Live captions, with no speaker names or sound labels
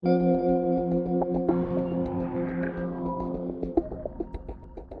My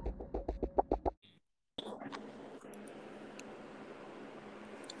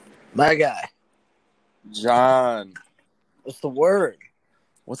guy, John, what's the word?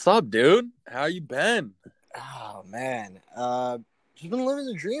 what's up, dude? How you been? Oh man, just been living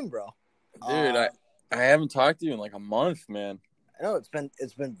the dream, bro. Dude, I haven't talked to you in like a month, man. I know it's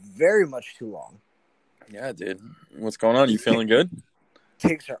been very much too long. Yeah, dude. What's going on? You feeling good?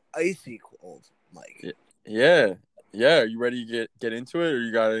 Takes are icy cold, Mike. Yeah. Yeah, are you ready to get into it, or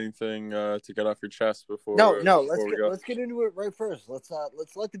you got anything to get off your chest before? No, before let's get into it right first. Let's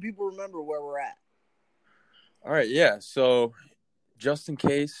let the people remember where we're at. All right, yeah. So, just in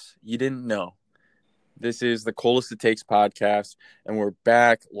case you didn't know, this is the Coldest of Takes podcast, and we're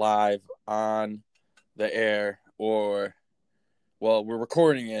back live on the air, or well, we're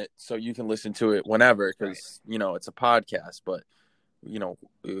recording it so you can listen to it whenever, because it's a podcast, but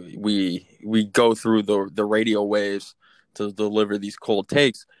we go through the radio waves to deliver these cold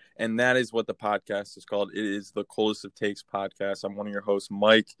takes, and that is what the podcast is called. It is the Coldest of Takes podcast. I'm one of your hosts,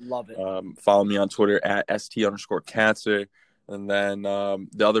 Mike. Love it. Follow me on Twitter at st_cancer, and then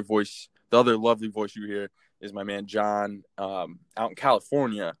the other lovely voice you hear is my man John, out in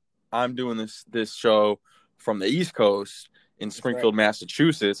California. I'm doing this show from the East Coast in Springfield,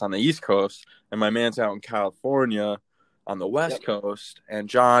 Massachusetts, on the East Coast, and my man's out in California on the West Coast. And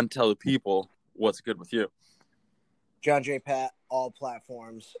John, tell the people what's good with you. John J. Pat, all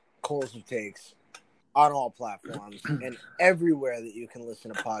platforms, Coldest of Takes, on all platforms, and everywhere that you can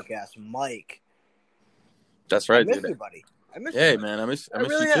listen to podcasts. Mike, that's right, I miss dude. you, buddy. I miss you, man. I miss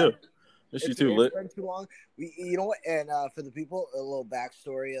really you too. It's been too long. You know what? And for the people, a little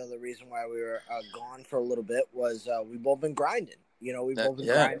backstory of the reason why we were gone for a little bit was we've both been grinding. We've both been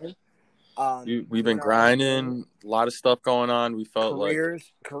grinding. We've been grinding. A lot of stuff going on. We felt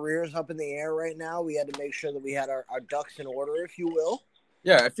careers up in the air right now. We had to make sure that we had our ducks in order, if you will.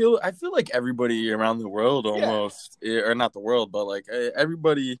 Yeah, I feel like everybody around the world almost, or not the world, but like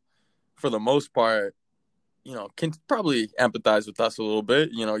everybody, for the most part, can probably empathize with us a little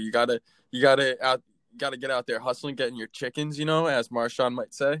bit. You gotta get out there hustling, getting your chickens, as Marshawn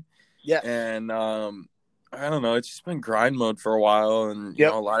might say. Yeah. And I don't know, it's just been grind mode for a while, and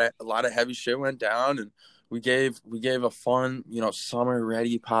a lot of heavy shit went down, and we gave a fun, summer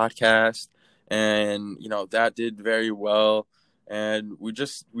ready podcast, and that did very well. And we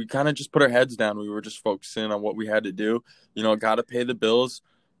kind of just put our heads down. We were just focusing on what we had to do. Gotta pay the bills,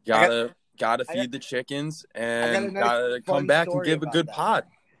 gotta feed the chickens, and gotta come back and give a good pod.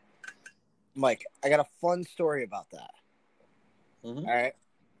 Mike, I got a fun story about that. Mm-hmm. All right.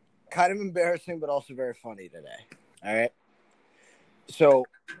 Kind of embarrassing, but also very funny today. All right. So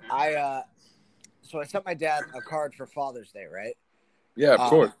I sent my dad a card for Father's Day, right? Yeah, of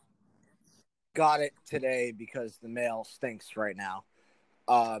course. Got it today because the mail stinks right now.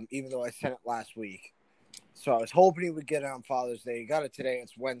 Even though I sent it last week. So I was hoping he would get it on Father's Day. He got it today.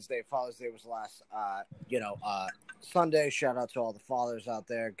 It's Wednesday. Father's Day was last, Sunday. Shout out to all the fathers out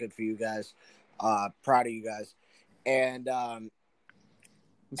there. Good for you guys. Proud of you guys. And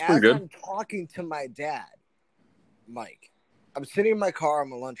as I'm talking to my dad, Mike, I'm sitting in my car on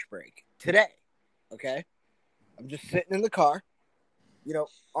my lunch break today. Okay, I'm just sitting in the car,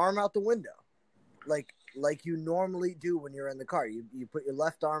 arm out the window, like you normally do when you're in the car. You put your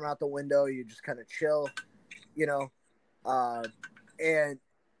left arm out the window. You just kind of chill. And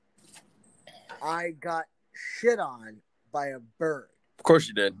I got shit on by a bird. Of course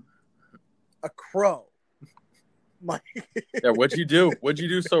you did. A crow. Yeah, what'd you do? What'd you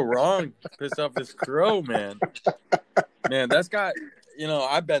do so wrong? Piss off this crow, man. Man, that's got,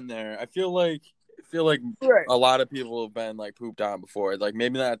 I've been there. I feel like a lot of people have been like pooped on before. Like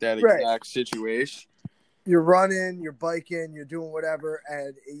maybe not that exact situation. You're running, you're biking, you're doing whatever,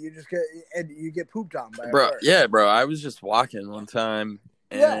 and you get pooped on by a bird. Yeah, bro. I was just walking one time,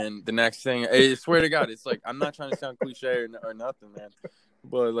 and the next thing, I swear to God, it's like, I'm not trying to sound cliche or nothing, man,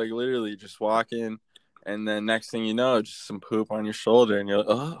 but like literally just walking, and then next thing you know, just some poop on your shoulder, and you're like,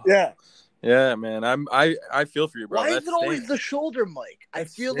 oh, yeah, man. I feel for you, bro. Why is it always the shoulder, Mike? I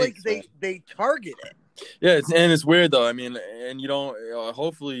feel like they target it. Yeah, it's weird though. I mean, and you don't.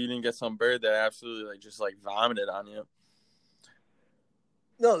 Hopefully, you didn't get some bird that absolutely just vomited on you.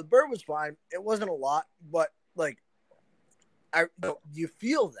 No, the bird was fine. It wasn't a lot, but you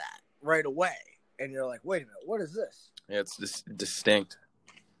feel that right away, and you're like, "Wait a minute, what is this?" Yeah, it's distinct.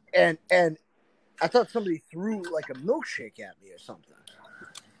 And I thought somebody threw like a milkshake at me or something.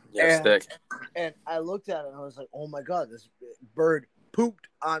 Yeah, stick. And I looked at it and I was like, "Oh my God, this bird pooped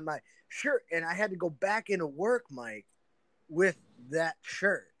on my shirt," and I had to go back into work, Mike, with that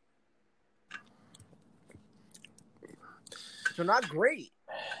shirt. So not great.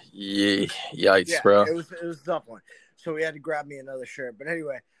 Yeah, yikes, Yeah, bro. it was a tough one. So we had to grab me another shirt. But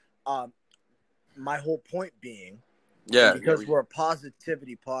anyway, my whole point being, Yeah, because we're a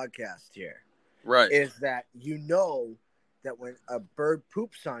positivity podcast here, right. is that you know that when a bird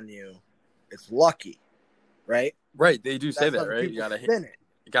poops on you, it's lucky, right? Right, they do say That's that, how the right? people spin it.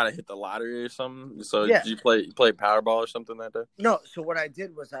 You gotta hit the lottery or something. So Yeah. did you play Powerball or something that day? No, so what I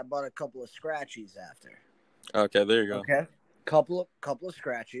did was I bought a couple of scratchies after. Okay, there you go. Okay, couple of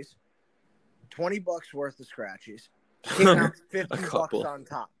scratchies, $20 worth of scratchies. Came out $50 on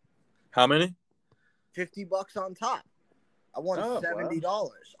top. How many? $50 on top. I won $70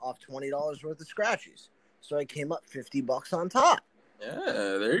 off $20 worth of scratchies. So I came up $50 on top. Yeah,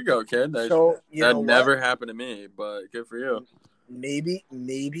 there you go, kid. So that never happened to me, but good for you. Maybe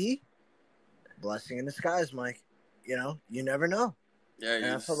blessing in disguise, Mike. You never know. Yeah, and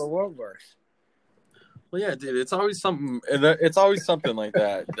that's how the world works. Well, yeah, dude, it's always something. It's always something like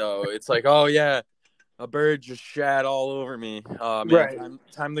that, though. It's like, oh yeah, a bird just shat all over me. Oh man, Right.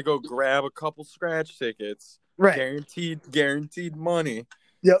 time to go grab a couple scratch tickets. Right. Guaranteed money.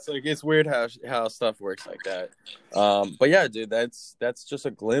 Yep. It's like it's weird how stuff works like that. But yeah, dude, that's just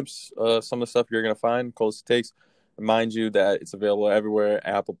a glimpse of some of the stuff you're gonna find. Coldest of Takes. Remind you that it's available everywhere: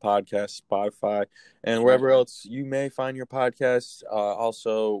 Apple Podcasts, Spotify, and wherever else you may find your podcasts.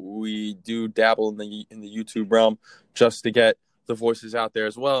 Also, we do dabble in the YouTube realm just to get the voices out there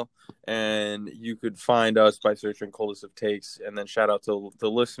as well. And you could find us by searching Coldest of Takes, and then shout out to the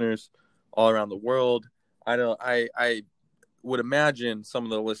listeners all around the world. I would imagine some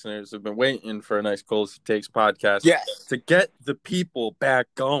of the listeners have been waiting for a nice Coldest of Takes podcast to get the people back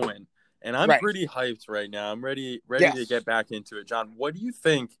going. And I'm pretty hyped right now. I'm ready to get back into it. John, what do you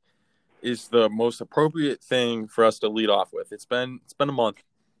think is the most appropriate thing for us to lead off with? It's been a month,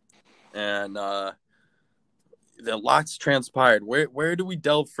 and the lots transpired. Where do we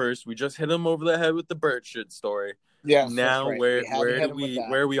delve first? We just hit him over the head with the bird shit story. Yes, now that's right.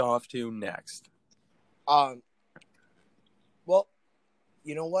 where are we off to next? Well,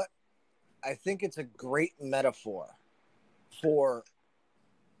 you know what? I think it's a great metaphor for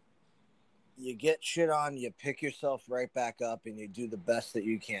you get shit on, you pick yourself right back up, and you do the best that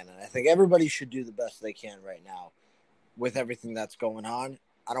you can. And I think everybody should do the best they can right now with everything that's going on.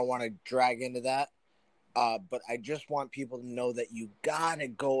 I don't want to drag into that, but I just want people to know that you got to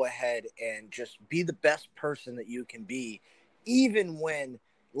go ahead and just be the best person that you can be, even when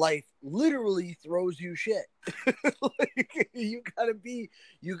life literally throws you shit. you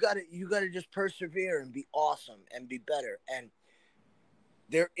gotta just persevere and be awesome and be better. And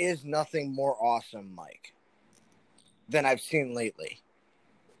there is nothing more awesome, Mike, than I've seen lately.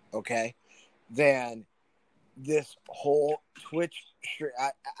 Okay? Than this whole Twitch stream.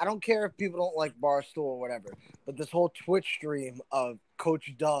 I don't care if people don't like Barstool or whatever, but this whole Twitch stream of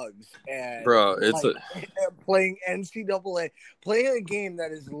Coach Doug's and playing NCAA, playing a game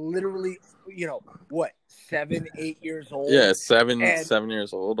that is literally, 7, 8 years old. Yeah, 7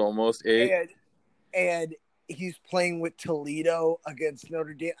 years old, almost 8. And he's playing with Toledo against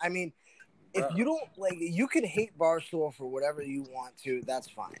Notre Dame. I mean, if you don't you can hate Barstool for whatever you want to. That's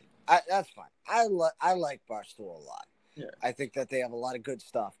fine. That's fine. I like Barstool a lot. Yeah. I think that they have a lot of good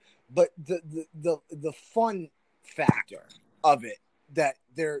stuff. But the fun factor of it, that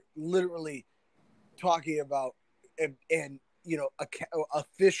they're literally talking about and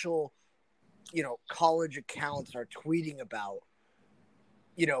official college accounts are tweeting about.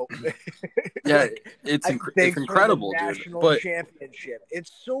 Yeah, it's incredible, dude. National championship. It's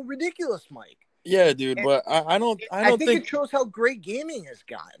so ridiculous, Mike. Yeah, dude. And but I don't think it shows how great gaming has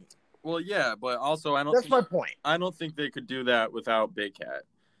gotten. Well, yeah, but also That's my point. I don't think they could do that without Big Cat.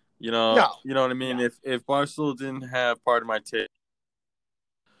 You know what I mean? No. If Barstool didn't have part of my take,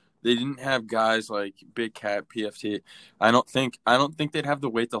 they didn't have guys like Big Cat, PFT. I don't think they'd have the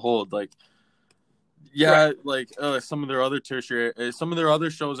weight to hold. Some of their other some of their other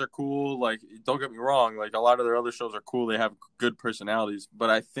shows are cool. Like, don't get me wrong. Like, a lot of their other shows are cool. They have good personalities.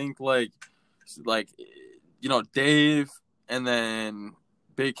 But I think Dave and then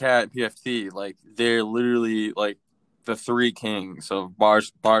Big Cat, PFT, like, they're literally like the three kings of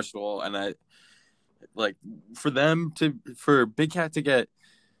Barstool. And for Big Cat to get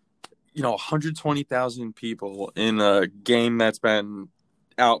 120,000 people in a game that's been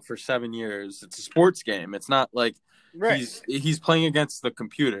out for 7 years. It's a sports game. It's not like he's playing against the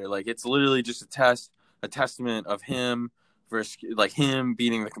computer. Like, it's literally just a testament of him versus him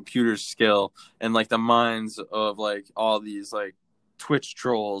beating the computer's skill and the minds of all these Twitch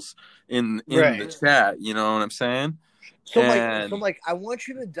trolls in the chat. You know what I'm saying? So I want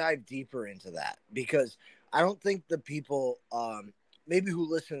you to dive deeper into that, because I don't think the people maybe who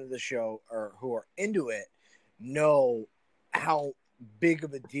listen to the show or who are into it know how big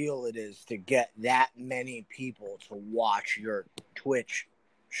of a deal it is to get that many people to watch your Twitch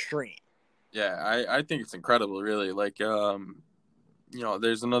stream. Yeah, I think it's incredible, really. Like,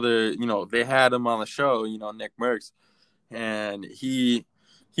 there's another, they had him on the show, Nick Merckx, and he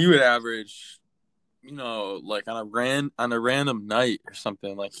would average, like on a random night or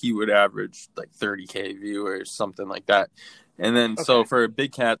something, like he would average like 30K viewers, something like that. And then so for a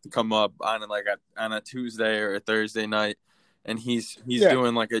Big Cat to come up on on a Tuesday or a Thursday night, and he's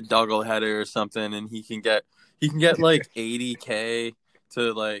doing like a double header or something, and he can get like 80K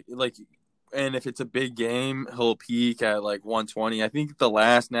to like, and if it's a big game, he'll peak at like 120. I think the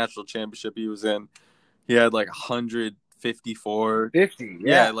last national championship he was in, he had like 154. 50,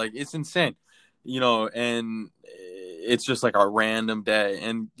 yeah, like it's insane. And it's just like a random day,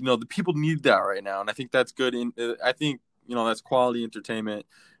 and the people need that right now, and I think that's good. I think that's quality entertainment,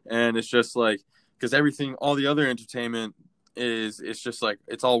 and it's just like, because all the other entertainment it's just like,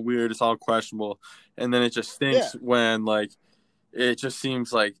 it's all weird, it's all questionable, and then it just stinks when like it just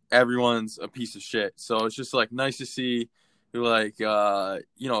seems like everyone's a piece of shit. So it's just like nice to see like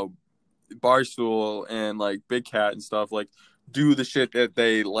Barstool and like Big Cat and stuff like do the shit that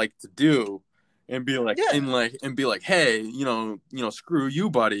they like to do, and be like and be like, hey, screw you,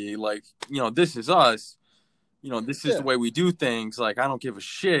 buddy, like, this is us, this is the way we do things, like I don't give a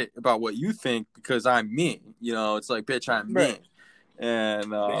shit about what you think because I'm me, it's like, bitch, I'm me. And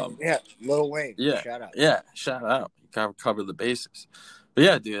Lil Wayne, shout out, you gotta cover the bases. But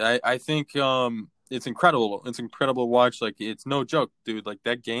yeah, dude, I think it's incredible. It's incredible to watch. Like, it's no joke, dude. Like,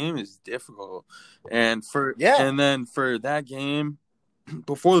 that game is difficult, and then for that game,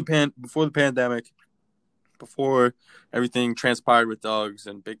 before the pandemic, before everything transpired with Doug's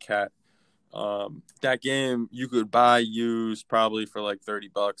and Big Cat, that game you could buy used probably for like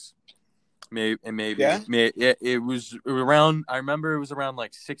 $30. It was around. I remember it was around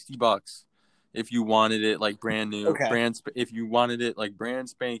like $60 if you wanted it like brand new. If you wanted it like brand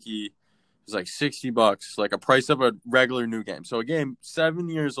spanky, it was like $60, like a price of a regular new game. So a game 7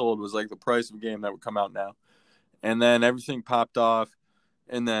 years old was like the price of a game that would come out now. And then everything popped off,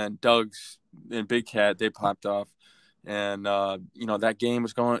 and then Doug's and Big Cat, they popped off, and that game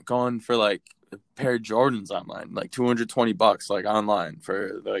was going for like a pair of Jordans online, like $220, like online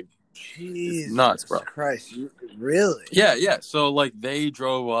for like. Jesus nuts, bro. Christ, really? Yeah. So like they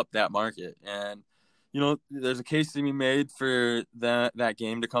drove up that market, and there's a case to be made for that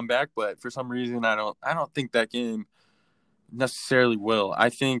game to come back, but for some reason I don't think that game necessarily will. I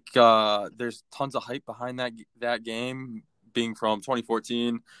think there's tons of hype behind that game being from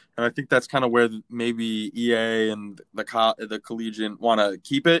 2014, and I think that's kind of where maybe EA and the collegiate want to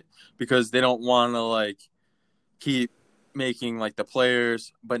keep it, because they don't want to like keep making like the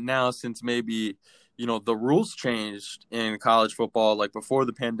players. But now, since maybe the rules changed in college football, like before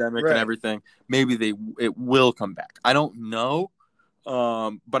the pandemic and everything, maybe it will come back. I don't know,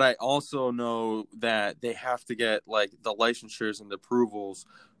 but I also know that they have to get like the licensures and the approvals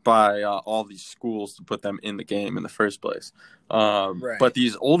by all these schools to put them in the game in the first place. But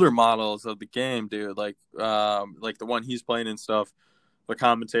these older models of the game, dude, like the one he's playing and stuff, the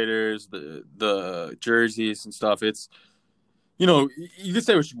commentators, the jerseys and stuff, it's you can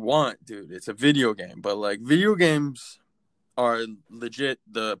say what you want, dude. It's a video game, but like video games are legit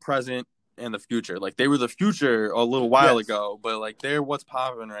the present and the future. Like they were the future a little while ago, but like they're what's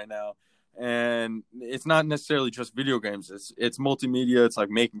popping right now. And it's not necessarily just video games. It's multimedia. It's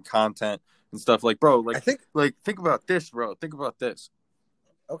like making content and stuff. Like, bro, like think about this, bro. Think about this.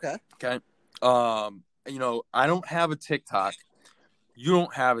 Okay. I don't have a TikTok. You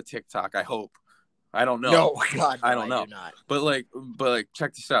don't have a TikTok, I hope. I don't know. No, God, no, I don't know. Do not. But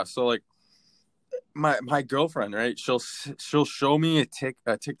check this out. So like my girlfriend, right? She'll show me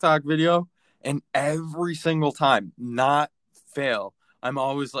a TikTok video, and every single time, not fail, I'm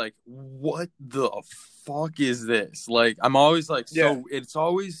always like, what the fuck is this? Like, I'm always like, so it's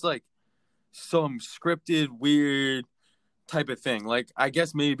always like some scripted, weird type of thing. Like, I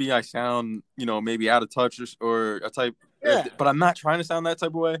guess maybe I sound, maybe out of touch or a type, but I'm not trying to sound that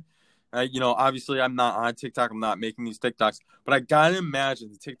type of way. Obviously I'm not on TikTok. I'm not making these TikToks, but I gotta imagine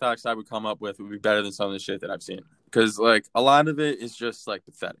the TikToks I would come up with would be better than some of the shit that I've seen. Because like a lot of it is just like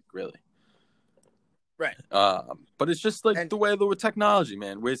pathetic, really. Right. But it's just like the way with technology,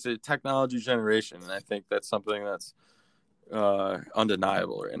 man. It's a technology generation, and I think that's something that's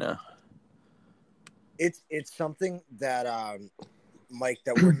undeniable right now. It's something that Mike,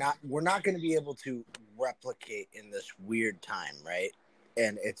 that we're not going to be able to replicate in this weird time, right?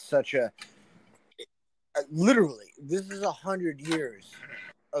 And it's such literally, this is 100 years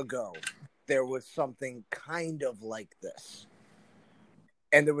ago. There was something kind of like this,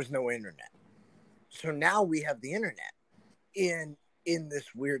 and there was no internet. So now we have the internet in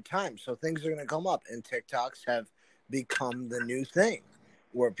this weird time. So things are going to come up, and TikToks have become the new thing,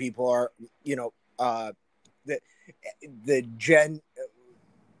 where people are, the Gen.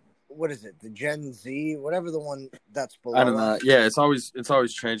 What is it? The Gen Z, whatever the one that's below. I don't know. Yeah, it's always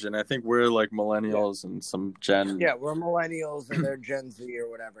changing. I think we're like millennials and some Gen. Yeah, we're millennials and they're Gen Z or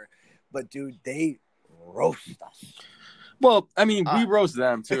whatever. But dude, they roast us. Well, I mean, we roast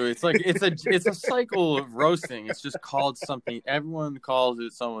them too. It's like it's a cycle of roasting. It's just called something. Everyone calls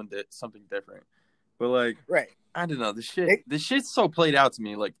it something different. But like, right? I don't know. The shit's so played out to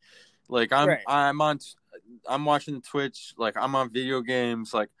me. Like I'm watching the Twitch. Like I'm on video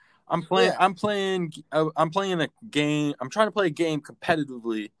games. Like. I'm playing a game. I'm trying to play a game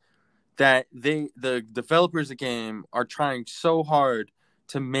competitively that the developers of the game are trying so hard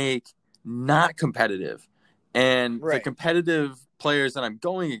to make not competitive. And the competitive players that I'm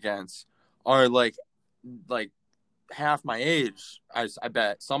going against are like half my age. I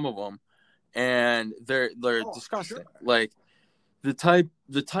bet some of them, and they're disgusting. Sure. Like the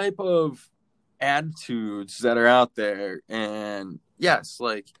type of attitudes that are out there, and yes,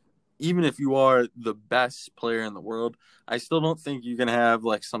 like. Even if you are the best player in the world, I still don't think you can have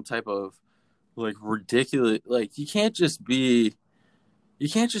like some type of like ridiculous. Like you can't just be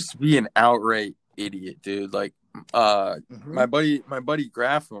an outright idiot, dude. Like my buddy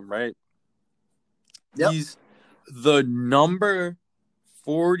Grapham, right? Yep. He's the number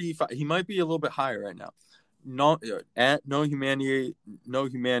 45. He might be a little bit higher right now. At no humanity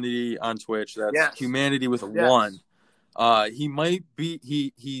on Twitch. That's humanity with a 1. He might be.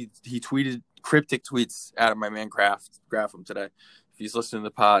 He tweeted cryptic tweets out of my man Grapham today. If he's listening to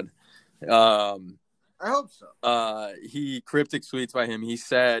the pod, I hope so. He cryptic tweets by him. He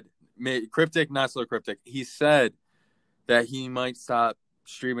said cryptic, not so cryptic. He said that he might stop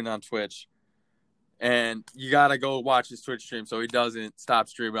streaming on Twitch, and you gotta go watch his Twitch stream so he doesn't stop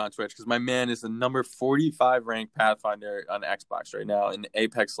streaming on Twitch. Because my man is the number 45 ranked Pathfinder on Xbox right now in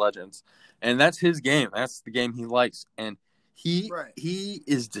Apex Legends. And that's his game. That's the game he likes. And he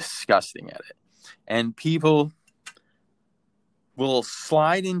is disgusting at it. And people will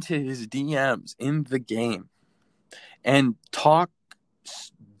slide into his DMs in the game and talk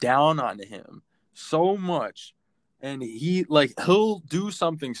down on him so much. And he'll do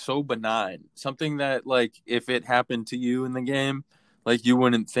something so benign, something that like if it happened to you in the game, like you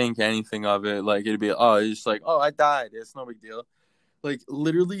wouldn't think anything of it. Like it'd be, it's just like, I died. It's no big deal. Like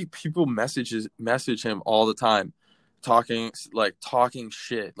literally people message him all the time, talking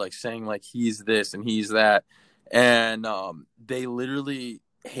shit, like saying like he's this and he's that. And they literally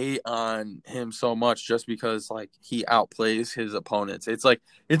hate on him so much just because like he outplays his opponents. It's like,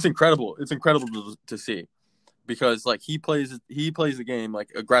 it's incredible. It's incredible to see. Because like he plays the game like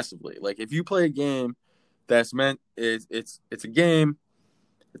aggressively. Like if you play a game that's it's a game,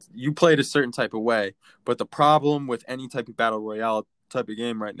 you play it a certain type of way. But the problem with any type of battle royale type of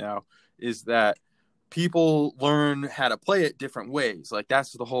game right now is that people learn how to play it different ways. Like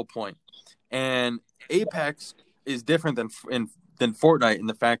that's the whole point. And Apex is different than Fortnite in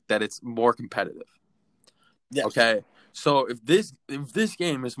the fact that it's more competitive. Yes. Okay. So if this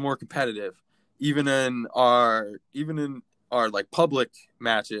game is more competitive, even in our like public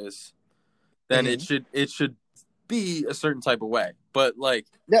matches, then it should be a certain type of way. But like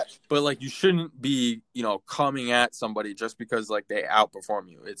you shouldn't be, coming at somebody just because like they outperform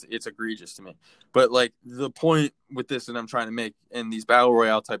you. It's egregious to me. But like the point with this that I'm trying to make in these battle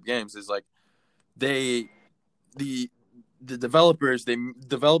royale type games is like the developers, they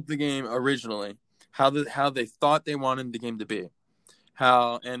developed the game originally how they thought they wanted the game to be.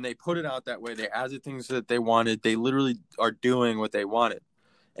 And they put it out that way. They added things that they wanted. They literally are doing what they wanted.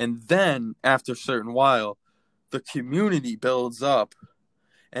 And then after a certain while, the community builds up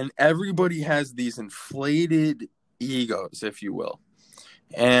and everybody has these inflated egos, if you will.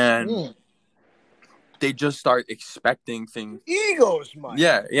 And they just start expecting things. Egos, Mike.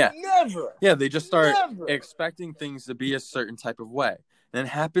 Yeah. Never. Yeah, they just start expecting things to be a certain type of way. And it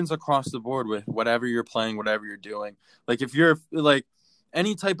happens across the board with whatever you're playing, whatever you're doing. Like if you're like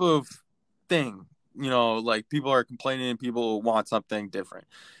any type of thing, like people are complaining, people want something different.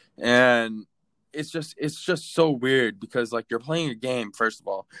 And it's just so weird because like you're playing a game, first of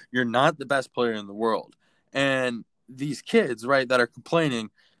all, you're not the best player in the world. And these kids, right, that are complaining,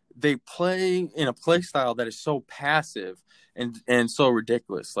 they play in a play style that is so passive and so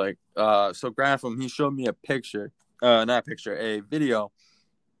ridiculous. Like so Grapham, he showed me a video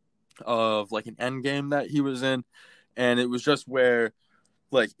of like an end game that he was in, and it was just where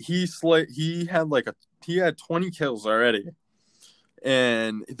like he had 20 kills already,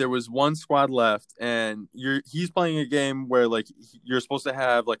 and there was one squad left, and he's playing a game where like you're supposed to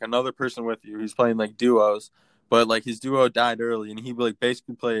have like another person with you. He's playing like duos, but like his duo died early, and he like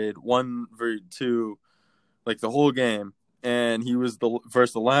basically played 1v2 like the whole game, and he was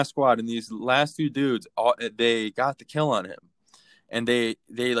versus the last squad, and these last two dudes they got the kill on him, and they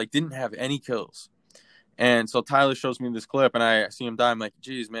like didn't have any kills. And so Tyler shows me this clip, and I see him die. I'm like,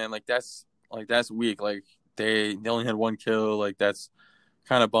 geez, man, that's weak. Like they only had one kill. Like that's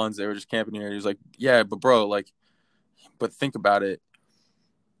kind of buns. They were just camping here. He was like, yeah, but bro, like, but think about it.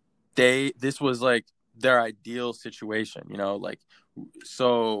 This was like their ideal situation, like,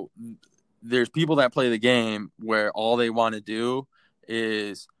 so there's people that play the game where all they want to do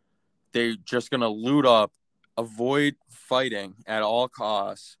is they're just going to loot up, avoid fighting at all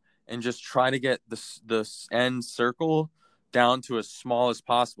costs, and just try to get the end circle down to as small as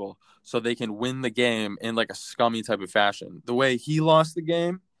possible so they can win the game in like a scummy type of fashion. The way he lost the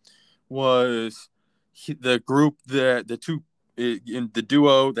game was the two in the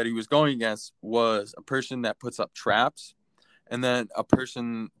duo that he was going against was a person that puts up traps, and then a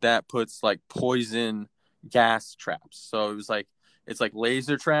person that puts like poison gas traps. So it's like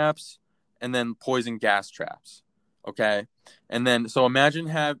laser traps and then poison gas traps. Okay. And then, so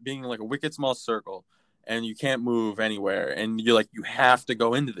imagine being like a wicked small circle, and you can't move anywhere, and you have to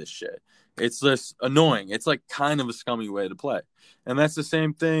go into this shit. It's just annoying. It's like kind of a scummy way to play. And that's the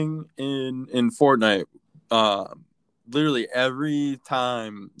same thing in Fortnite. Literally every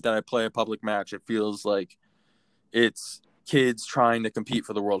time that I play a public match, it feels like it's kids trying to compete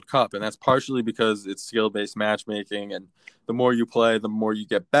for the World Cup. And that's partially because it's skill-based matchmaking, and the more you play, the more you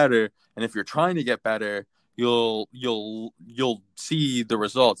get better. And if you're trying to get better, you'll see the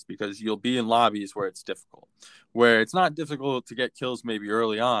results, because you'll be in lobbies where it's difficult, where it's not difficult to get kills maybe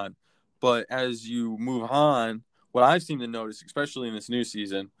early on, but as you move on, what I've seemed to notice, especially in this new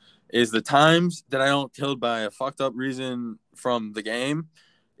season, is the times that I don't killed by a fucked up reason from the game,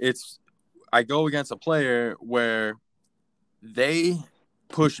 I go against a player where they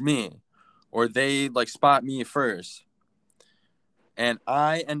push me, or they like spot me first, and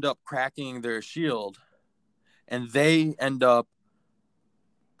I end up cracking their shield, and they end up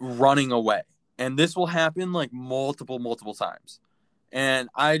running away. And this will happen like multiple times. And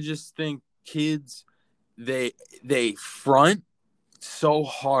I just think kids, they front so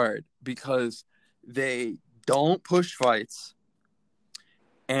hard because they don't push fights,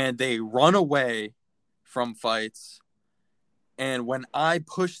 and they run away from fights. And when I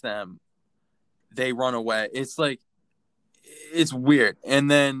push them, they run away. It's like, it's weird.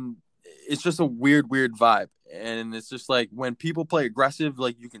 And then it's just a weird vibe. And it's just like when people play aggressive,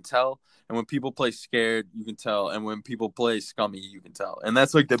 like you can tell. And when people play scared, you can tell. And when people play scummy, you can tell. And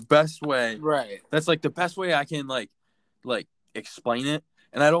that's like the best way. Right. That's like the best way I can like explain it.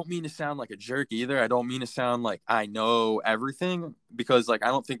 And I don't mean to sound like a jerk either. I don't mean to sound like I know everything, because like I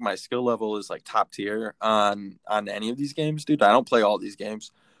don't think my skill level is like top tier on any of these games, dude. I don't play all these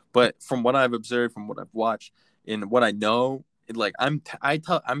games, but from what I've observed, from what I've watched, and what I know, like I'm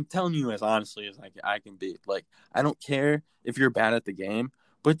telling you as honestly as I can be. Like I don't care if you're bad at the game,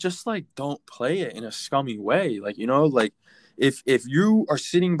 but just like don't play it in a scummy way. Like, like if you are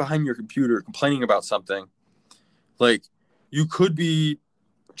sitting behind your computer complaining about something, like you could be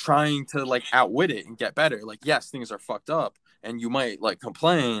trying to like outwit it and get better. Like, yes, things are fucked up and you might like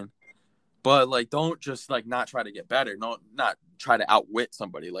complain, but like don't just like not try to get better. Not try to outwit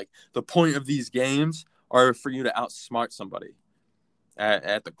somebody. Like the point of these games are for you to outsmart somebody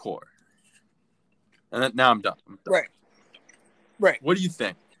at the core. And then, now I'm done. Right. What do you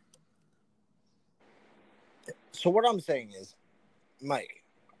think? So what I'm saying is, Mike,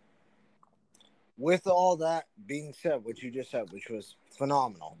 with all that being said, what you just said, which was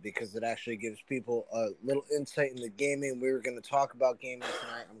phenomenal, because it actually gives people a little insight into gaming. We were going to talk about gaming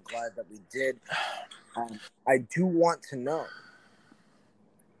tonight. I'm glad that we did. I do want to know,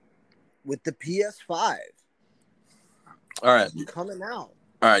 with the PS5, all right, coming out.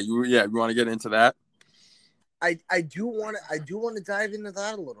 All right, you want to get into that? I do want to dive into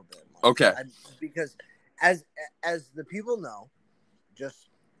that a little bit, Mike. Okay. Because as the people know, just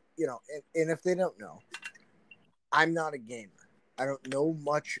and if they don't know, I'm not a gamer. I don't know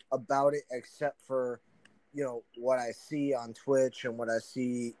much about it except for what I see on Twitch and what I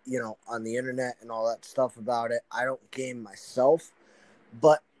see on the internet and all that stuff about it. I don't game myself,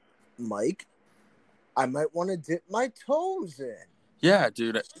 but Mike, I might want to dip my toes in. Yeah,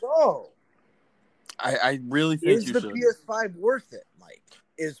 dude. So I really think is the PS5 worth it, Mike?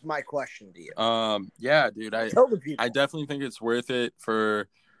 is my question to you. Yeah, dude, Tell the people. I definitely think it's worth it for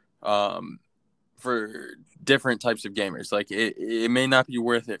different types of gamers. Like it may not be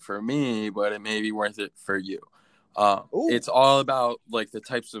worth it for me, but it may be worth it for you. It's all about like the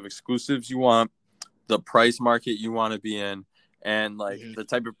types of exclusives you want, the price market you want to be in, and like the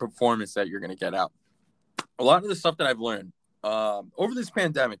type of performance that you're going to get out. A lot of the stuff that I've learned over this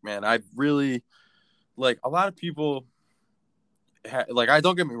pandemic, man, I've really like a lot of people like, I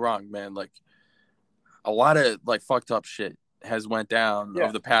don't get me wrong, man, like a lot of like fucked up shit has went down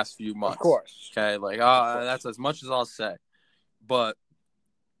over the past few months. Of course. Okay. Like, that's as much as I'll say, but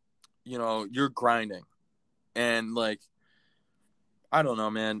you know, you're grinding and like, I don't know,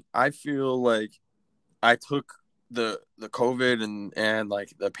 man. I feel like I took the COVID and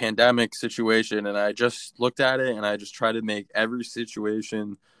like the pandemic situation, and I just looked at it and I just tried to make every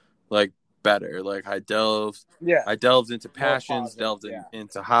situation like better. Like I delved into passions, into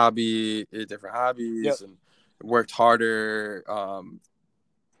different hobbies, and worked harder.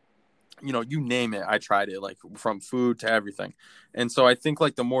 You know, you name it, I tried it, like from food to everything. And so I think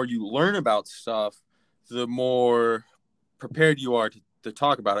like the more you learn about stuff, the more prepared you are to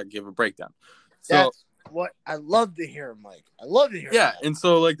talk about it, give a breakdown. So that's what I love to hear, Mike. I love to hear. Yeah, that. And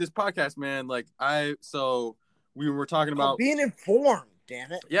so like this podcast, man, like we were talking about being informed.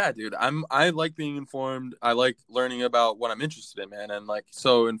 Damn it. Yeah, dude. I like being informed. I like learning about what I'm interested in, man. And like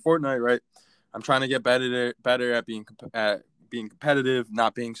so in Fortnite, right? I'm trying to get better at being competitive,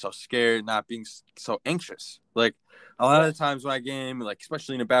 not being so scared, not being so anxious. Like a lot of the times when I game, like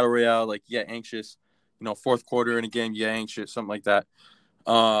especially in a battle royale, like you get anxious. You know, fourth quarter in a game, you get anxious, something like that.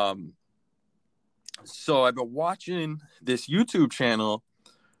 So I've been watching this YouTube channel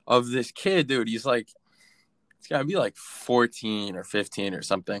of this kid, dude. He's gotta be like 14 or 15 or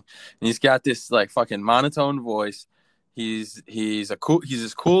something. And he's got this like fucking monotone voice. He's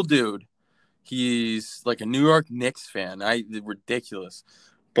this cool dude. He's like a New York Knicks fan. Ridiculous.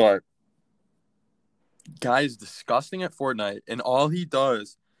 But guy is disgusting at Fortnite, and all he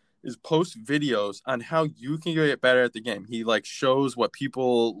does is post videos on how you can get better at the game. He like shows what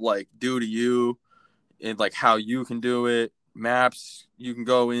people like do to you and like how you can do it, maps you can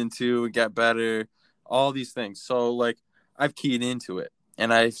go into and get better, all these things. So like I've keyed into it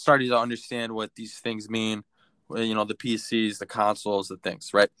and I started to understand what these things mean, you know, the PCs, the consoles, the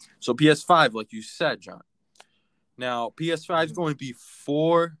things, right? So PS5, like you said, John. Now PS5 is going to be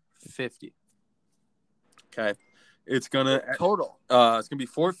 $450. Okay. It's gonna total. It's gonna be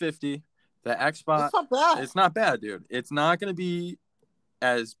 $450. The Xbox. It's not bad. It's not bad, dude. It's not gonna be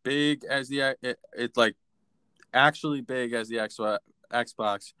as big as it's like actually big as the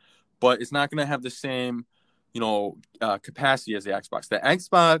Xbox, but it's not gonna have the same, you know, capacity as the Xbox. The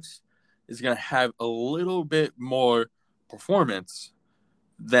Xbox is gonna have a little bit more performance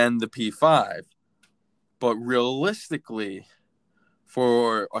than the P5, but realistically,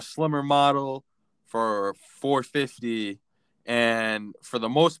 for a slimmer model, for $450, and for the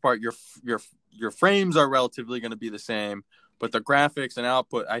most part, your frames are relatively going to be the same, but the graphics and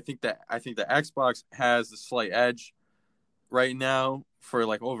output, I think the Xbox has the slight edge right now for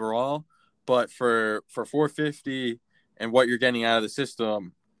like overall, but for $450 and what you're getting out of the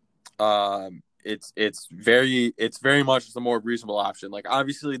system, it's very much the more reasonable option. Like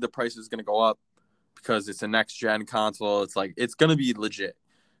obviously the price is going to go up because it's a next gen console. It's like it's going to be legit.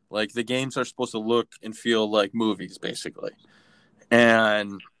 Like the games are supposed to look and feel like movies, basically.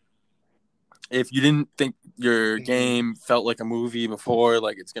 And if you didn't think your game felt like a movie before,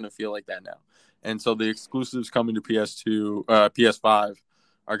 like it's gonna feel like that now. And so the exclusives coming to PS2, PS5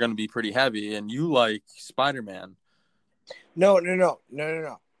 are gonna be pretty heavy. And you like Spider-Man? No,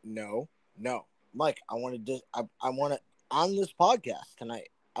 Mike. I want to on this podcast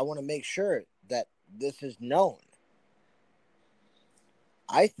tonight. I want to make sure that this is known.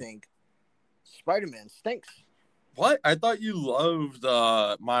 I think Spider-Man stinks. What? I thought you loved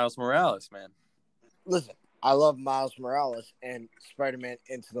Miles Morales, man. Listen, I love Miles Morales and Spider-Man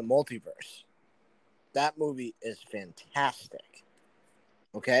Into the Multiverse. That movie is fantastic.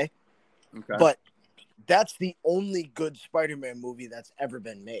 Okay? But that's the only good Spider-Man movie that's ever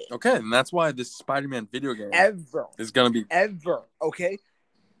been made. Okay, and that's why this Spider-Man video game is going to be... Okay?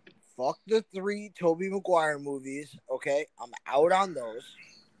 Fuck the 3 Tobey Maguire movies, okay? I'm out on those.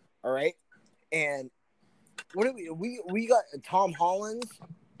 All right? And what do we got Tom Holland.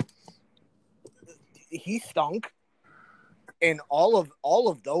 He stunk. In all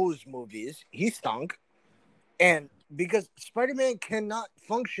of those movies, he stunk. And because Spider-Man cannot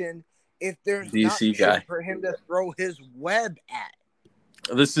function if there's DC not guy shit for him to throw his web at.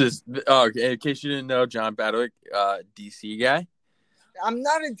 This is in case you didn't know, John Badwick, DC guy. I'm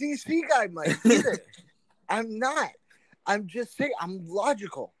not a DC guy, Mike, either. I'm not. I'm just saying I'm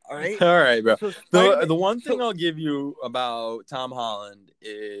logical. All right. All right, bro. So The one thing I'll give you about Tom Holland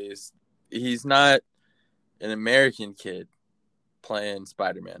is he's not an American kid playing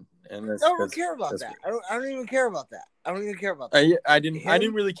Spider-Man, and I don't care about that. I don't even care about that. I don't even care about that. I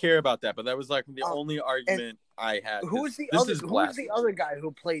didn't really care about that, but that was like the only argument I had. Who's the other guy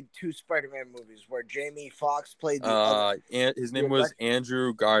who played 2 Spider-Man movies where Jamie Foxx played the other? And his name was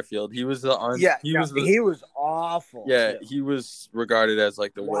Andrew Garfield. He was the he was awful. Yeah, too. He was regarded as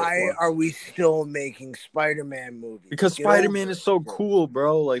like the worst. Why are we still making Spider-Man movies? Because Spider-Man is so cool,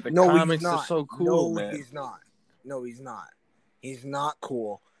 bro. Like the comics are so cool, man. He's not. No, he's not. He's not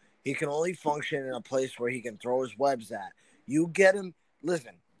cool. He can only function in a place where he can throw his webs at. You get him.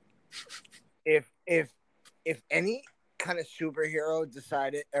 Listen, if any kind of superhero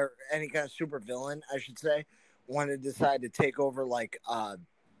decided, or any kind of supervillain, I should say, wanted to decide to take over, like,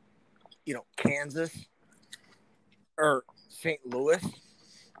 Kansas or St. Louis,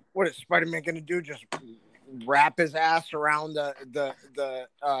 what is Spider-Man going to do? Just wrap his ass around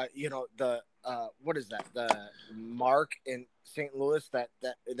what is that? The mark in St. Louis, that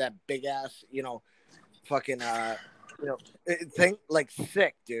big ass, fucking, thing, like,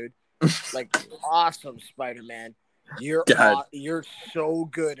 sick, dude. Like, awesome, Spider-Man. You're so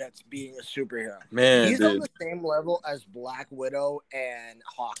good at being a superhero, man. He's dude. on the same level as Black Widow and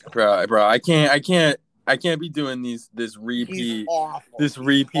Hawkeye, bro. I can't be doing this repeat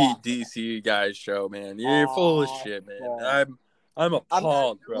DC guys show, man. You're full of shit, man. I'm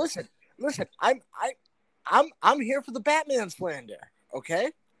appalled, bro. Listen. I'm here for the Batman slander.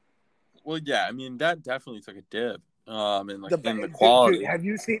 Okay. Well, yeah. I mean, that definitely took a dip. In the quality. Dude, have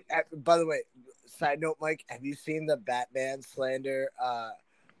you seen? By the way, side note, Mike, have you seen the Batman slander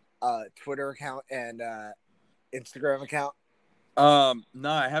Twitter account and Instagram account?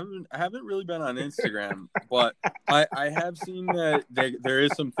 No, I haven't really been on Instagram, but I have seen that there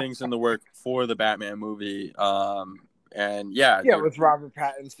is some things in the work for the Batman movie. And with Robert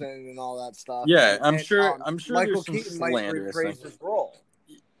Pattinson and all that stuff. Yeah, I'm sure Michael Keaton might rephrase his role.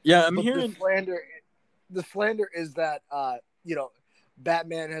 Yeah, I'm hearing the slander is that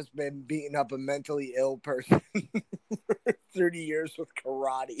Batman has been beating up a mentally ill person for 30 years with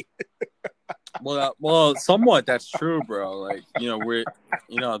karate. Well, somewhat that's true, bro. Like, the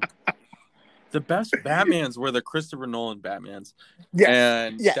best Batmans were the Christopher Nolan Batmans. Yes.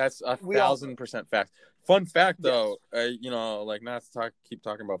 And that's 1,000% fact. Fun fact, though, not to keep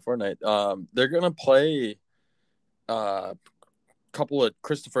talking about Fortnite. They're gonna play a couple of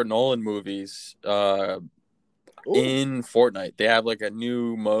Christopher Nolan movies in Fortnite. They have like a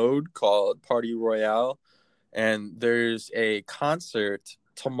new mode called Party Royale, and there's a concert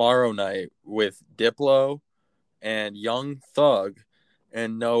tomorrow night with Diplo and Young Thug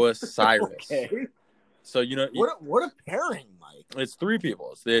and Noah Cyrus. Okay. So what a pairing, Mike. It's 3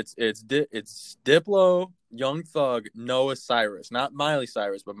 people. It's Diplo, Young Thug, Noah Cyrus, not Miley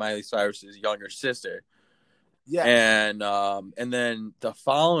Cyrus, but Miley Cyrus's younger sister. Yeah. And then the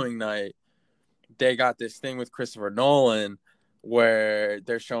following night, they got this thing with Christopher Nolan where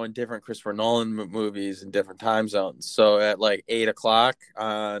they're showing different Christopher Nolan movies in different time zones. So at like 8:00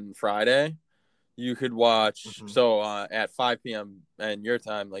 on Friday, you could watch. Mm-hmm. So at 5 p.m. and your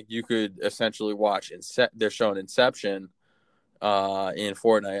time, like you could essentially watch. They're showing Inception in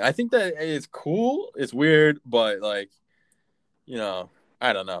Fortnite. I think that it's cool. It's weird, but like,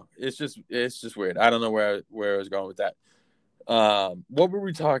 I don't know. It's just weird. I don't know where I was going with that. What were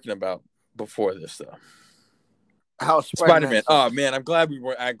we talking about before this though? How Spider-Man. Oh man, I'm glad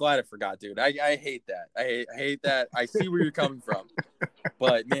I forgot, dude. I hate that. I hate that. I see where you're coming from,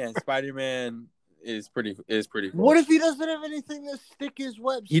 but man, Spider-Man is pretty cool. What if he doesn't have anything to stick his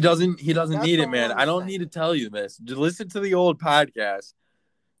web? He doesn't need it, man. I don't need to tell you this. Just listen to the old podcast.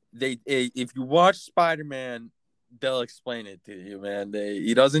 If you watch Spider-Man, they'll explain it to you, man.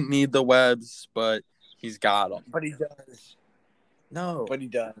 He doesn't need the webs, but he's got them. But he does. No, but he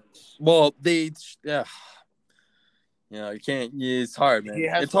does. Well, you can't. It's hard, man.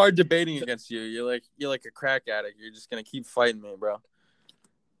 It's hard debating against you. You're like a crack addict. You're just gonna keep fighting me, bro.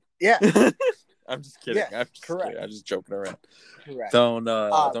 Yeah. I'm just kidding. Yeah, correct. Kidding. I'm just joking around. Correct. Don't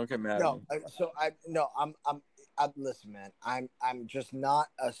get mad. I'm listen, man. I'm just not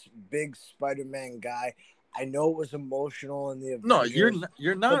a big Spider-Man guy. I know it was emotional in the Avengers. No,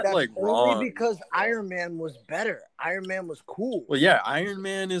 you're not like wrong. Only because Iron Man was better. Iron Man was cool. Well, yeah, Iron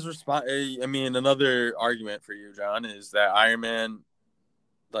Man is I mean, another argument for you, John, is that Iron Man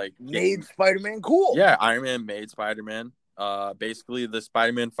made Spider-Man cool. Yeah, Iron Man made Spider-Man. Basically, the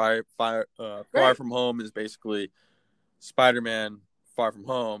Spider-Man Far From Home is basically Spider-Man Far From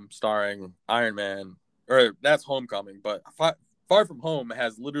Home, starring Iron Man, or that's Homecoming, but Far From Home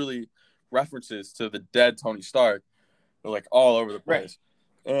has literally references to the dead Tony Stark. They're like all over the place.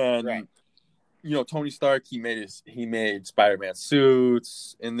 Right. And Tony Stark, he made Spider-Man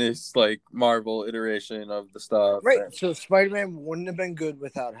suits in this like Marvel iteration of the stuff. Right. So Spider-Man wouldn't have been good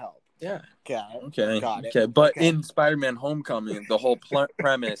without help. Yeah. Okay. Got it. Okay. But in Spider-Man Homecoming, the whole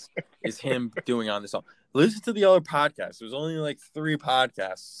premise is him doing on this song. Listen to the other podcasts. There's only like 3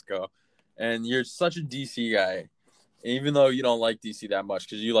 podcasts ago, and you're such a DC guy, even though you don't like DC that much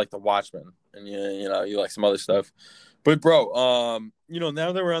because you like the Watchmen and you like some other stuff. But bro,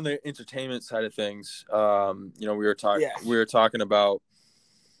 now that we're on the entertainment side of things, we were talking about.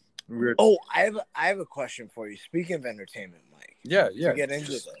 I have a question for you. Speaking of entertainment, Mike. Yeah. To get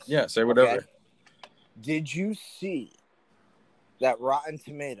into this. Yeah, say whatever. Okay? Did you see that Rotten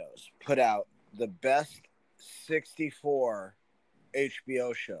Tomatoes put out the best 64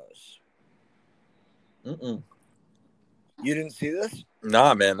 HBO shows? Mm-mm. You didn't see this?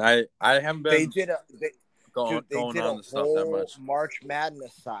 Nah, man. I haven't been. They did a whole March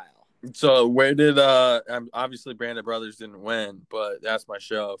Madness style. So where did obviously Band of Brothers didn't win, but that's my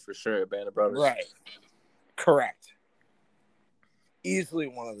show for sure. Band of Brothers, right? Correct. Easily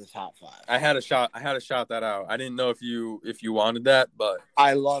one of the top 5. I had to shout that out. I didn't know if you wanted that, but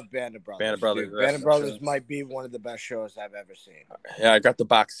I love Band of Brothers. Band of Brothers, dude. Band of Brothers might be one of the best shows I've ever seen. Yeah, I got the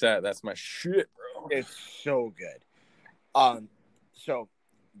box set. That's my shit, bro. It's so good. So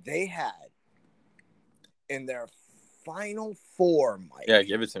they had in their final 4, Mike. Yeah,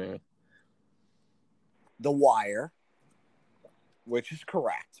 give it to me. The Wire, which is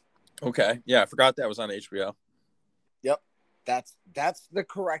correct. Okay. Yeah, I forgot that was on HBO. Yep. That's the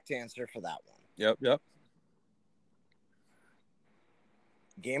correct answer for that one. Yep.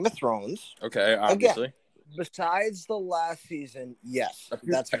 Game of Thrones. Okay, obviously. Again, besides the last season, yes.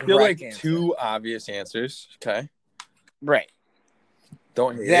 That's I feel like answer. 2 obvious answers. Okay. Right.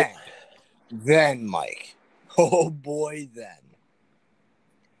 Don't hate it. Then, Mike. Oh, boy, then.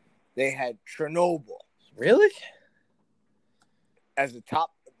 They had Chernobyl. Really? As a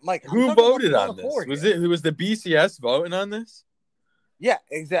top, Mike. Who voted on this? Was the BCS voting on this? Yeah,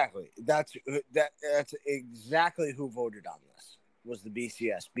 exactly. That's exactly who voted on this. Was the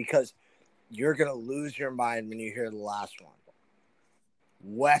BCS, because you're gonna lose your mind when you hear the last one.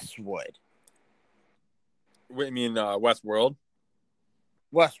 Westwood. What you mean, Westworld?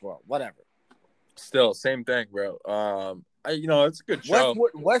 Westworld, whatever. Still, same thing, bro. It's a good show.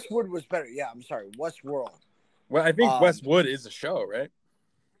 Westwood was better. Yeah, I'm sorry. Westworld. Well, I think Westwood is a show, right?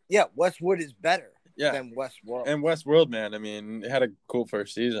 Yeah, Westwood is better than Westworld. And Westworld, man, I mean, it had a cool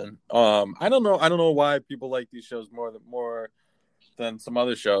first season. I don't know why people like these shows more than some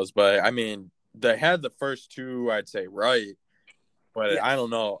other shows, but I mean, they had the first 2, I'd say, right. But yes. I don't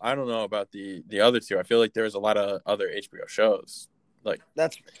know about the other 2. I feel like there's a lot of other HBO shows.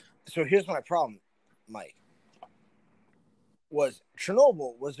 So here's my problem, Mike.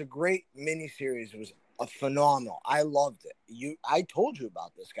 Chernobyl was a great miniseries. It was a phenomenal. I loved it. I told you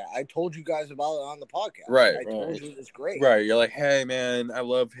about this guy. I told you guys about it on the podcast. Right. I told you it was great. Right. You're like, hey man, I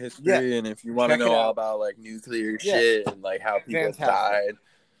love history, and if you want to know all about like nuclear shit and like how people died,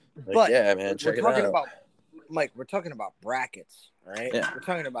 like, but yeah, man, check it out. Mike, we're talking about brackets, right? Yeah. We're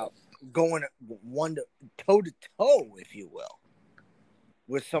talking about going toe to toe, if you will,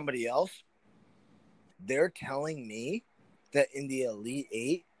 with somebody else. They're telling me that in the Elite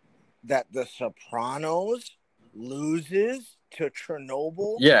 8, that The Sopranos loses to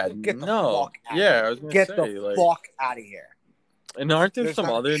Chernobyl. Yeah, get the fuck out. Yeah, I was gonna get say, the fuck out of here. And aren't there some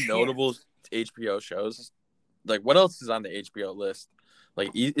other notable HBO shows? Like, what else is on the HBO list?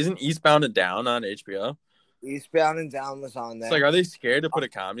 Like, isn't Eastbound and Down on HBO? Eastbound and Down was on there. It's like, are they scared to put a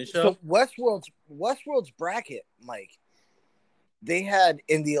comedy show? So Westworld's bracket, Mike. They had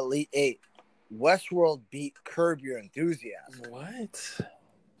in the Elite 8. Westworld beat Curb Your Enthusiasm. What?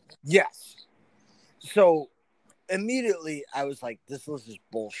 Yes. So immediately I was like, this list is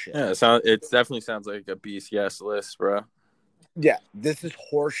bullshit. Yeah, it definitely sounds like a BCS list, bro. Yeah, this is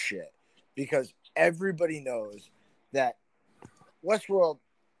horse shit. Because everybody knows that Westworld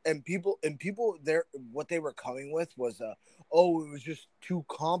and people there, what they were coming with was it was just too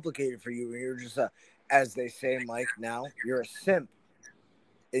complicated for you. And you're just as they say, Mike, now you're a simp.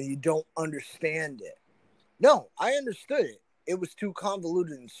 And you don't understand it. No, I understood it. It was too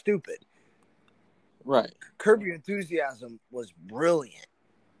convoluted and stupid. Right. Curb Your Enthusiasm was brilliant.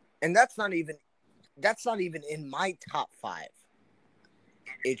 And that's not even in my top 5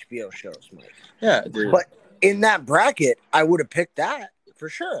 HBO shows, Mike. Yeah, dude. But in that bracket, I would have picked that for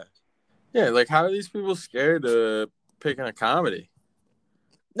sure. Yeah, like how are these people scared of picking a comedy?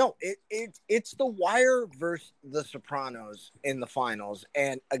 No, it's The Wire versus The Sopranos in the finals,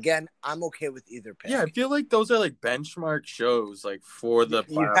 and again, I'm okay with either pick. Yeah, I feel like those are like benchmark shows, like for the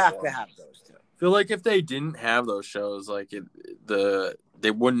You platform. have to have those two. I feel like if they didn't have those shows, like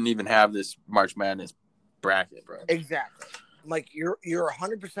they wouldn't even have this March Madness bracket, bro. Exactly. Like you're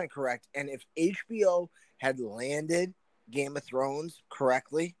 100% correct. And if HBO had landed Game of Thrones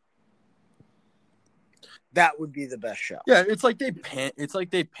correctly, that would be the best show. Yeah, it's like they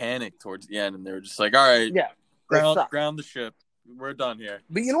panicked towards the end, and they were just like, "All right, Yeah, ground the ship. We're done here."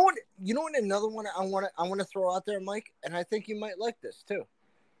 But you know what? You know what? Another one I want to throw out there, Mike, and I think you might like this too.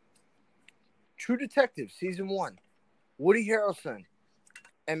 True Detective season 1, Woody Harrelson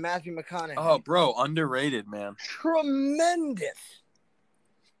and Matthew McConaughey. Oh, bro, underrated, man. Tremendous.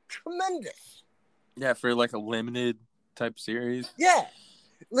 Yeah, for like a limited type series. Yeah,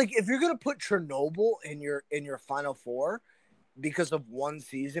 like if you're gonna put Chernobyl in your Final Four because of one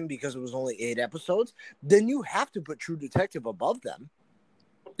season, because it was only 8 episodes, then you have to put True Detective above them.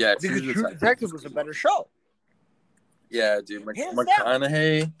 Yeah, because True Detective was a better show. Yeah, dude,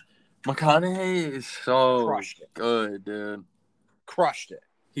 McConaughey is so good, dude. Crushed it.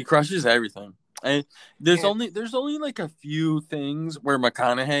 He crushes everything. And there's only like a few things where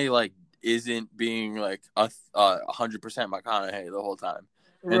McConaughey like isn't being like 100% McConaughey the whole time.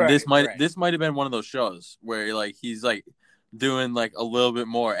 And this might have been one of those shows where like he's like doing like a little bit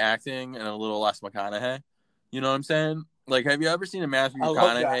more acting and a little less McConaughey. You know what I'm saying? Like, have you ever seen a Matthew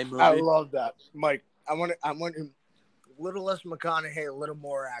McConaughey movie? I love that, Mike. I want a little less McConaughey, a little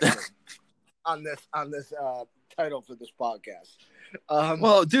more acting on this title for this podcast.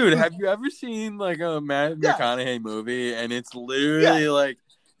 Well, dude, have you ever seen like a Matthew McConaughey movie? And it's literally like,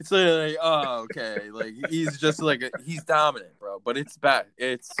 oh, okay, like he's just like he's dominant, bro. But it's bad.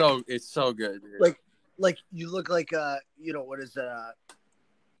 It's so good, dude. Like you look like what is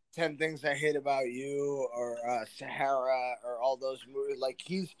 10 Things I Hate About You or Sahara or all those movies. Like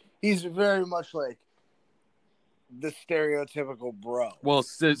he's very much like the stereotypical bro. Well,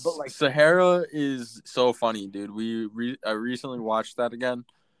 Sahara is so funny, dude. I recently watched that again,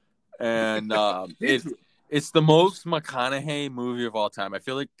 and it's the most McConaughey movie of all time. I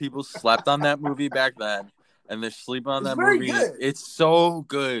feel like people slept on that movie back then, and they're sleeping on that movie. Good. It's so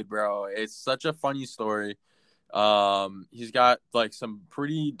good, bro. It's such a funny story. He's got like some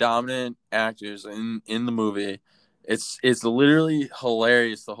pretty dominant actors in the movie. It's literally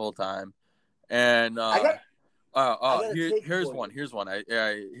hilarious the whole time, and here's one.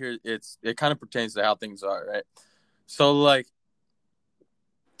 It kind of pertains to how things are, right? So like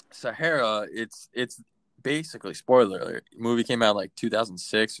Sahara, it's basically, spoiler alert, the movie came out like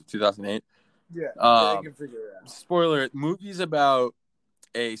 2006 or 2008. Yeah, I can figure it out. Spoiler alert, movie's about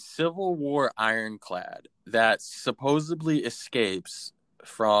a Civil War ironclad that supposedly escapes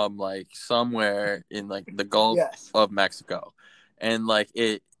from like somewhere in like the Gulf of Mexico, and like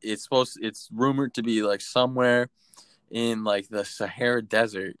it's rumored to be like somewhere in like the Sahara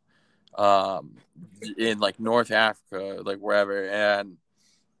Desert, in like North Africa, like wherever,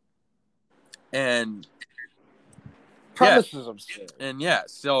 and premises absurd. And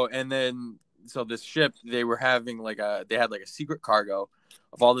so this ship, they had like a secret cargo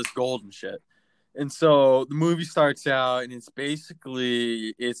of all this gold and shit. And so the movie starts out, and it's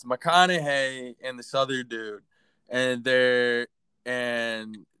McConaughey and this other dude, and they're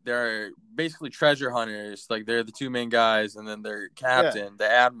basically treasure hunters. Like they're the two main guys, and then their captain, the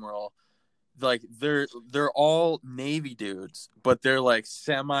admiral. Like they're all Navy dudes, but they're like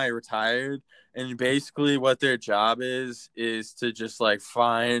semi-retired, and basically what their job is to just like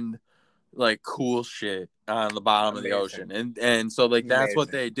find like cool shit on the bottom of the ocean, and so like that's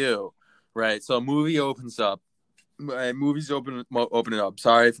what they do, right? So movie's open it up.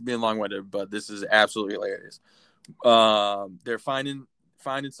 Sorry for being long-winded, but this is absolutely hilarious. They're finding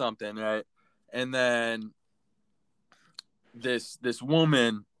something, right? And then this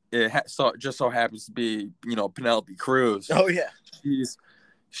woman, just so happens to be Penelope Cruz. Oh yeah, she's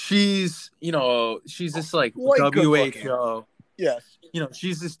this like WHO. Yes.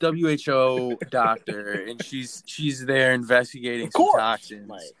 She's this WHO doctor, and she's there investigating some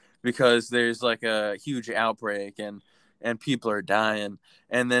toxins because there's like a huge outbreak and people are dying.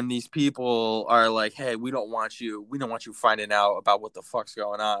 And then these people are like, hey, we don't want you finding out about what the fuck's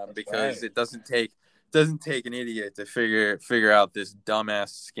going on, because it doesn't take an idiot to figure out this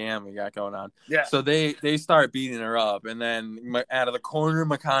dumbass scam we got going on. Yeah. So they start beating her up, and then out of the corner of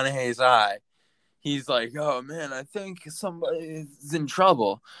McConaughey's eye, he's like, oh man, I think somebody's in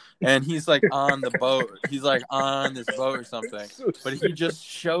trouble, and he's like on the boat. He's like on this boat or something, but he just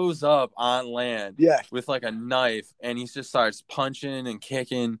shows up on land with like a knife, and he just starts punching and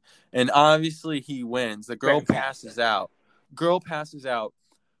kicking, and obviously he wins. The girl passes out.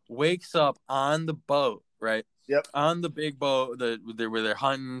 Wakes up on the boat, right? Yep. On the big boat where they're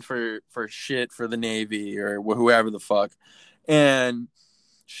hunting for shit for the Navy or whoever the fuck. And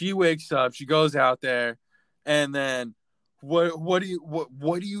she wakes up, she goes out there, and then what do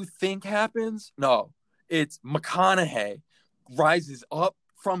you think happens? No, it's McConaughey rises up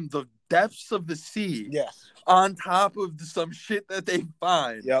from the depths of the sea. Yes. On top of some shit that they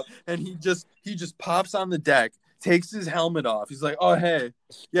find. Yep. And he just pops on the deck, takes his helmet off. He's like, "Oh hey,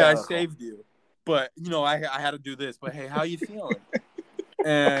 yeah, I saved you, but you know I had to do this. But hey, how you feeling?"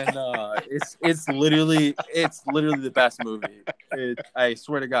 And it's literally the best movie. I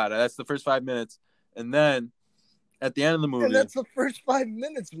swear to God, that's the first 5 minutes, and then at the end of the movie, and that's the first 5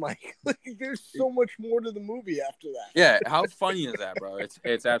 minutes, Mike. Like, there's so much more to the movie after that. Yeah, how funny is that, bro?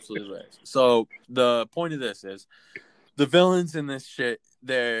 It's absolutely hilarious. So the point of this is, the villains in this shit,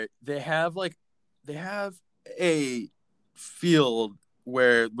 they have a field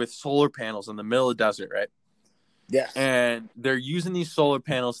with solar panels in the middle of the desert, right? Yes. And they're using these solar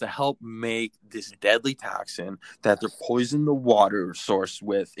panels to help make this deadly toxin that they're poisoning the water source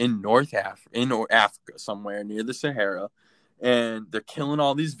with in North Africa, somewhere near the Sahara. And they're killing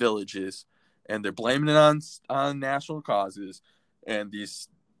all these villages, and they're blaming it on national causes. And these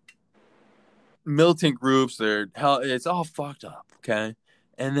militant groups, it's all fucked up, okay?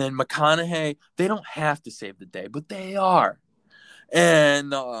 And then McConaughey, they don't have to save the day, but they are.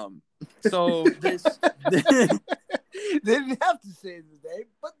 And so this they didn't have to save the day,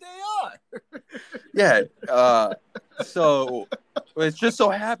 but they are. Yeah. So it just so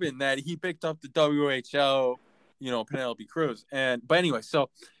happened that he picked up the WHO, Penelope Cruz. But anyway, so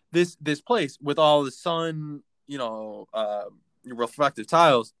this place with all the sun, reflective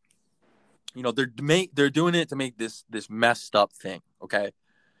tiles, they're doing it to make this messed up thing, okay?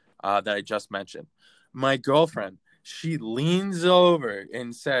 That I just mentioned. My girlfriend, she leans over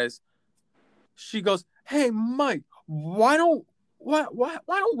and says, she goes, "Hey Mike, why don't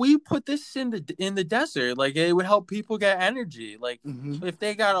we put this in the desert? Like, it would help people get energy. Like, if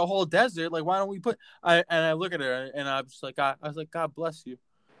they got a whole desert, like, why don't we put?" I look at her and I'm just like, I was like, "God bless you."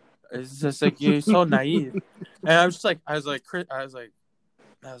 It's just like, you're so naive. And I was like,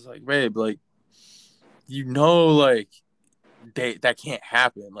 babe, like, like, that can't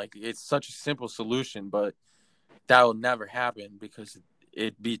happen. Like, it's such a simple solution, but that will never happen because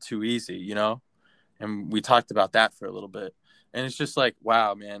it'd be too easy, And we talked about that for a little bit. And it's just like,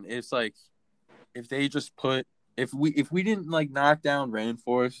 wow, man. It's like, if we didn't like knock down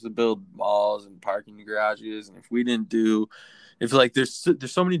rainforests to build malls and parking garages, and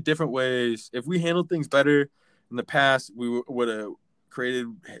there's so many different ways. If we handled things better in the past, we would have created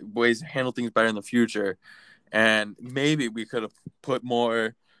ways to handle things better in the future. And maybe we could have put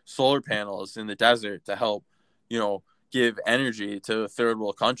more solar panels in the desert to help, give energy to third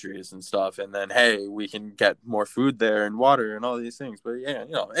world countries and stuff. And then, hey, we can get more food there and water and all these things. But yeah,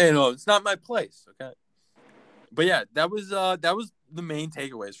 it's not my place. Okay. But yeah, that was the main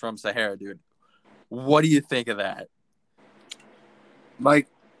takeaways from Sahara, dude. What do you think of that? Mike,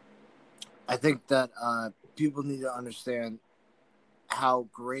 I think that people need to understand how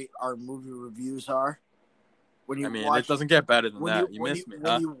great our movie reviews are. It doesn't get better than that. You miss me,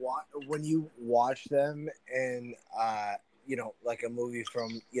 huh? When you watch them in, like a movie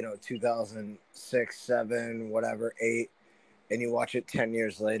from 2006, 7, whatever, 8, and you watch it 10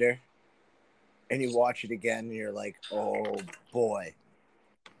 years later, and you watch it again, and you're like, oh boy,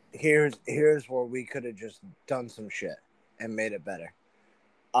 here's where we could have just done some shit and made it better.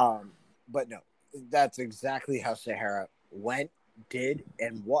 But no, that's exactly how Sahara went, did,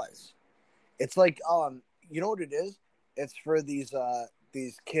 and was. It's like, you know what it is? It's for these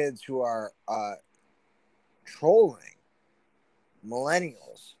kids who are trolling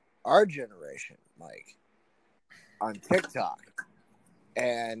millennials, our generation, Mike, on TikTok,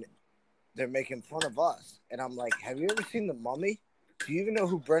 and they're making fun of us. And I'm like, have you ever seen The Mummy? Do you even know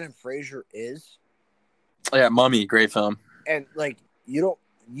who Brendan Fraser is? Yeah, Mummy, great film. And like,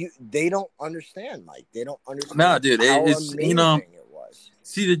 they don't understand, Mike. They don't understand. No, dude, it's amazing it was.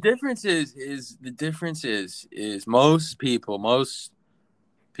 See, the difference is most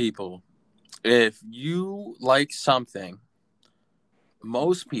people, if you like something,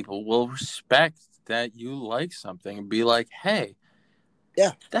 most people will respect that you like something and be like, hey,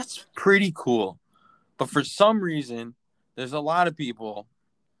 yeah, that's pretty cool. But for some reason, there's a lot of people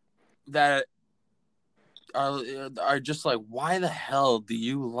that are just like, why the hell do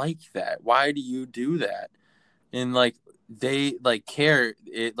you like that? Why do you do that? And like they like care,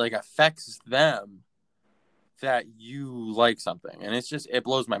 it like affects them that you like something, and it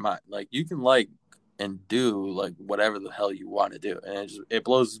blows my mind. Like you can like and do like whatever the hell you want to do, and it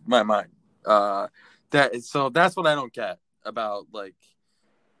blows my mind. That's what I don't get about like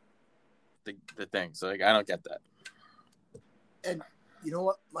the things. Like I don't get that. And you know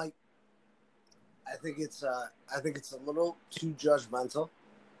what, Mike? I think it's a little too judgmental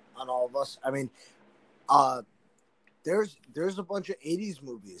on all of us. I mean, there's a bunch of '80s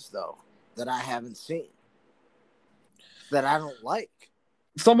movies though that I haven't seen that I don't like.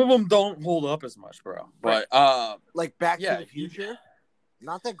 Some of them don't hold up as much, bro. But like Back to the Future,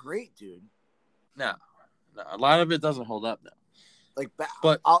 not that great, dude. No, a lot of it doesn't hold up now. Like,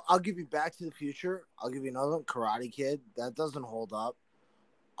 but I'll give you Back to the Future. I'll give you another one, Karate Kid. That doesn't hold up.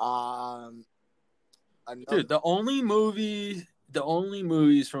 Dude, the only movies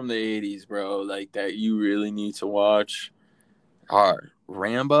from the 80s, bro, like that you really need to watch are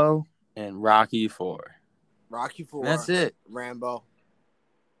Rambo and Rocky 4. Rocky 4. That's it. Rambo.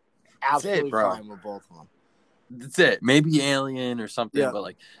 Absolutely fine with both of them. That's it. Maybe Alien or something, but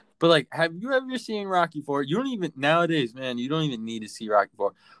like, have you ever seen Rocky 4? You don't even nowadays, man. You don't even need to see Rocky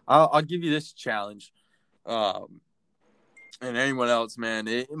 4. I'll give you this challenge, and anyone else, man.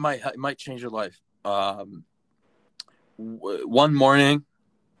 It might change your life. One morning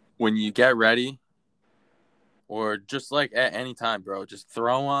when you get ready, or just like at any time, bro, just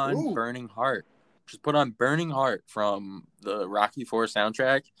throw on Burning Heart. Just put on Burning Heart from the Rocky 4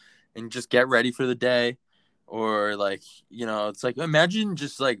 soundtrack, and just get ready for the day. Or like, it's like, imagine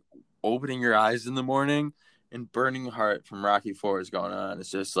just like opening your eyes in the morning and Burning Heart from Rocky 4 is going on.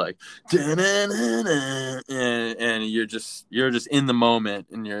 It's just like, and you're just in the moment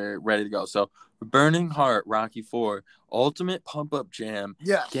and you're ready to go. So Burning Heart, Rocky 4, ultimate pump up jam.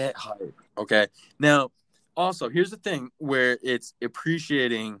 Yeah. Get hype. Okay. Now, also, here's the thing where it's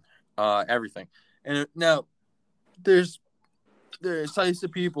appreciating everything. And now there's types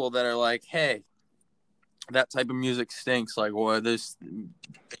of people that are like, hey, that type of music stinks. Like, well, this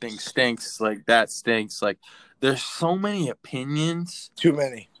thing stinks. Like, that stinks. Like, there's so many opinions. Too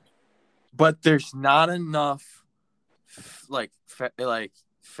many. But there's not enough, like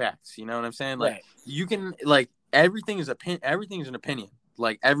facts. You know what I'm saying? Like, you can, like, everything is an opinion.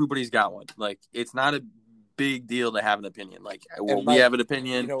 Like, everybody's got one. Like, it's not a big deal to have an opinion. Like, well, we have an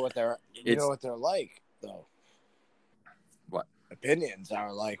opinion. You know what they're like, though? What? Opinions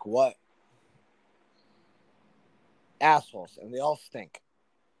are like what? Assholes, and they all stink.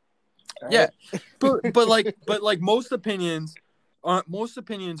 Right? Yeah, but like most opinions are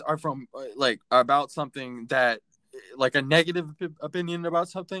from like about something that, like, a negative opinion about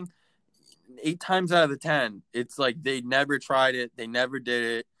something. 8 times out of the 10, it's like they never tried it, they never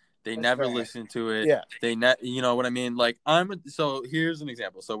did it, they never listened to it. Yeah, you know what I mean? Like, so here's an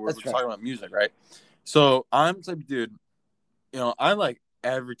example. So we're talking about music, right? So I'm the type of dude, I like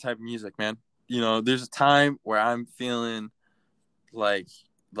every type of music, man. There's a time where I'm feeling like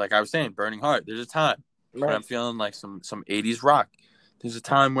I was saying, Burning Heart. There's a time when I'm feeling like some 80s rock. There's a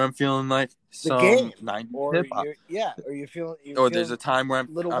time where I'm feeling like some 90s hip hop. Or you feel. There's a time where I'm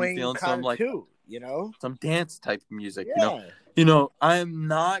feeling some like too, some dance type of music. Yeah. I'm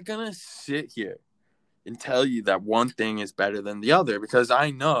not gonna sit here and tell you that one thing is better than the other, because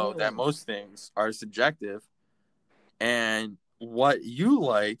I know that most things are subjective, and what you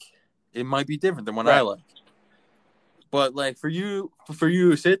like, it might be different than what I like. But like for you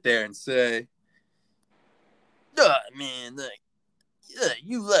to sit there and say, "Oh man, like,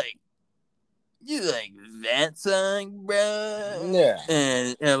 you like that song, bro?" Yeah.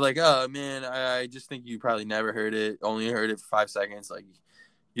 And like, "Oh man, I just think you probably never heard it. Only heard it for 5 seconds. Like,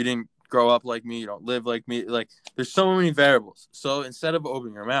 you didn't grow up like me. You don't live like me." Like, there's so many variables. So instead of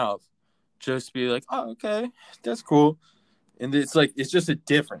opening your mouth, just be like, "Oh, okay, that's cool." And it's like, it's just a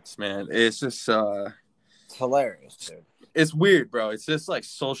difference, man. It's just it's hilarious, dude. It's weird, bro. It's just like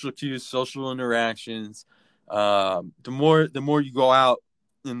social cues, social interactions. The more you go out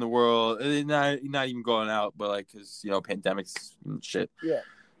in the world, not even going out, but like, because pandemics and shit. Yeah.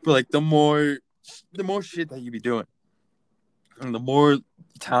 But like, the more shit that you be doing, and the more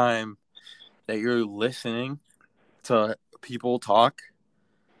time that you're listening to people talk,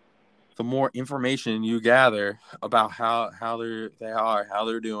 the more information you gather about how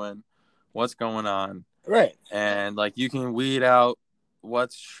they're doing, what's going on. Right. And like, you can weed out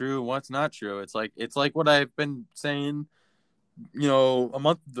what's true, what's not true. It's like what I've been saying, a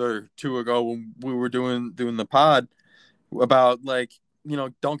month or two ago when we were doing the pod about, like,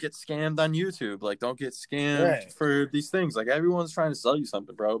 don't get scammed on YouTube. Like, don't get scammed Right. for these things. Like, everyone's trying to sell you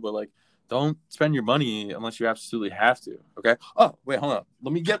something, bro. But like, don't spend your money unless you absolutely have to. Okay. Oh, wait, hold on.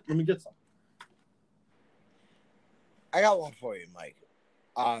 Let me get some. I got one for you, Mike.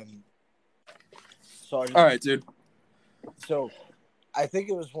 So All right, dude. So I think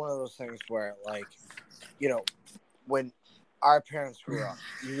it was one of those things where, like, when our parents grew up,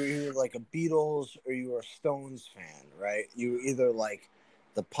 you were either like a Beatles or you were a Stones fan, right? You were either like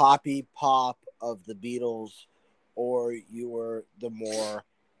the poppy pop of the Beatles or you were the more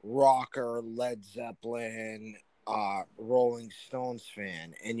rocker Led Zeppelin, Rolling Stones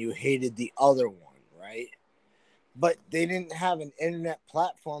fan, and you hated the other one, right? But they didn't have an internet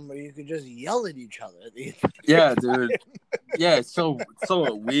platform where you could just yell at each other. Yeah, dude. Yeah, it's so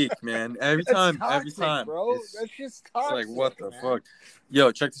weak, man. Every time, bro. it's That's just toxic. like, what the man. fuck?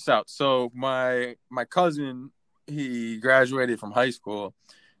 Yo, check this out. So my cousin, he graduated from high school,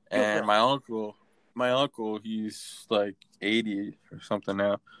 and my uncle, he's like 80 or something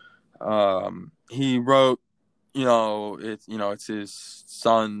now. He wrote, it's his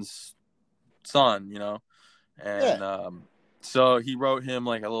son's son, and so he wrote him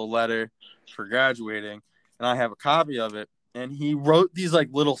like a little letter for graduating, and I have a copy of it. And he wrote these like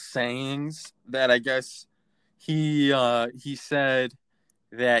little sayings that I guess he said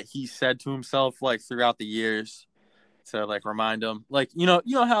that he said to himself like throughout the years to like remind him, like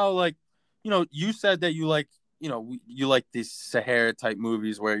how like you said that you like you like these Sahara type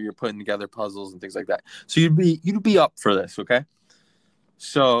movies where you're putting together puzzles and things like that. So you'd be up for this, okay?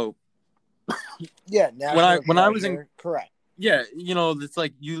 So yeah, when I was in correct. Yeah, it's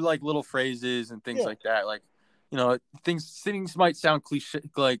like you like little phrases and things like that. Like, things might sound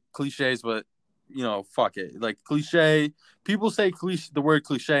cliches, but fuck it. Like cliche, people say the word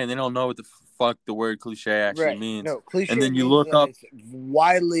cliche, and they don't know what the fuck the word cliche actually means. No, cliche and then you means look that up. it's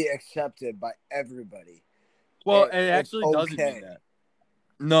widely accepted by everybody. Well, it actually doesn't mean that.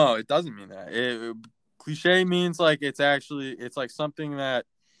 No, it doesn't mean that. Cliche means like it's like something that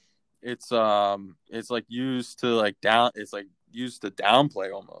it's like used to like used to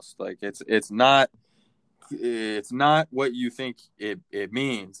downplay almost. Like it's not what you think it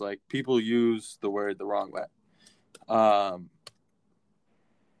means. Like people use the word the wrong way.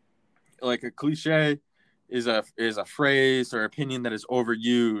 Like a cliche is a phrase or opinion that is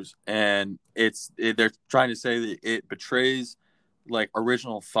overused, and they're trying to say that it betrays like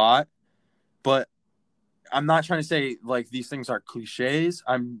original thought. But I'm not trying to say like these things are cliches.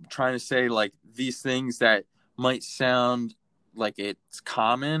 I'm trying to say like these things that might sound like it's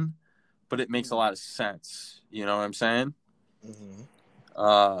common, but it makes a lot of sense. You know what I'm saying? Mm-hmm.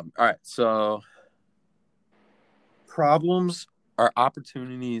 All right. So problems are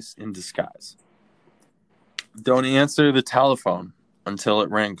opportunities in disguise. Don't answer the telephone until it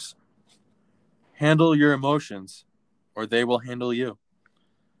rings. Handle your emotions, or they will handle you.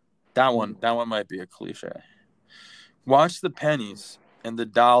 That one might be a cliche. Watch the pennies, and the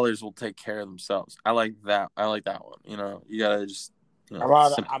dollars will take care of themselves. I like that. One. You gotta just.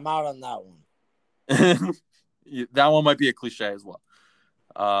 I'm out on that one. That one might be a cliche as well.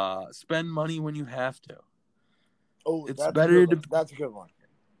 Spend money when you have to. Oh, it's better to. That's a good one.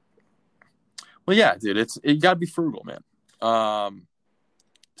 Well, yeah, dude. You gotta be frugal, man.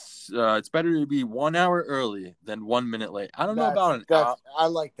 It's better to be 1 hour early than 1 minute late. I don't know about an hour. I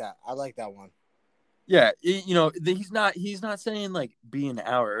like that. I like that one. Yeah, he's not saying like be an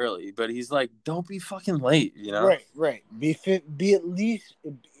hour early, but he's like, don't be fucking late, Right. Be at least.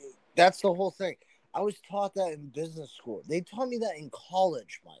 That's the whole thing. I was taught that in business school. They taught me that in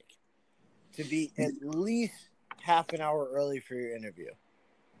college, Mike, to be at least half an hour early for your interview.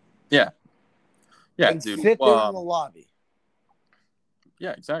 Yeah, and dude. Sit there in the lobby.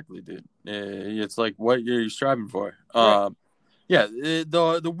 Yeah, exactly, dude. It's like what you're striving for. Right. Yeah,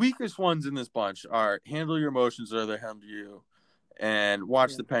 the weakest ones in this bunch are handle your emotions or they handle you, and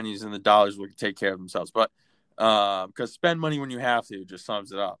watch the pennies and the dollars will take care of themselves. But because spend money when you have to just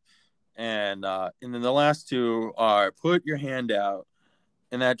sums it up. And then the last two are put your hand out,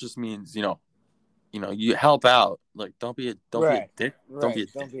 and that just means you help out. Like don't be a dick. Don't be a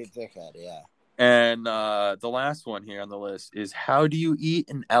dickhead. Yeah. And the last one here on the list is how do you eat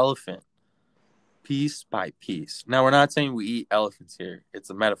an elephant? Piece by piece. Now we're not saying we eat elephants here. It's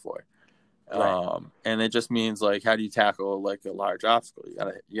a metaphor. Right. And it just means like how do you tackle like a large obstacle?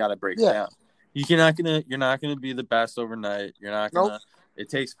 You gotta break it down. You're not gonna be the best overnight. You're not gonna. Nope. It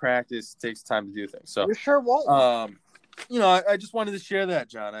takes practice. It takes time to do things. So you sure won't. I just wanted to share that,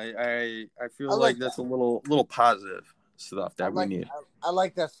 John. I feel like that's a little positive stuff that we need. I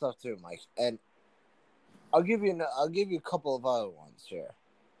like that stuff too, Mike. And I'll give you a couple of other ones here.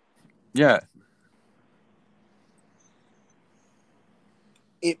 Yeah.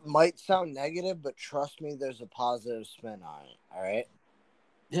 It might sound negative, but trust me, there's a positive spin on it. All right.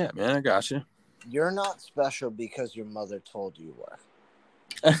 Yeah, man, I got you. You're not special because your mother told you were.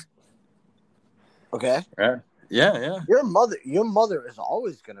 Okay. Yeah. Yeah. Yeah. Your mother is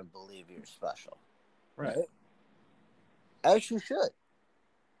always gonna believe you're special, right? As she should.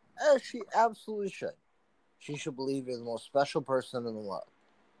 As she absolutely should. She should believe you're the most special person in the world.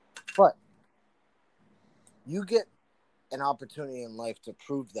 But you get an opportunity in life to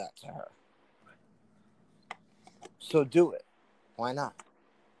prove that to her. So do it. Why not?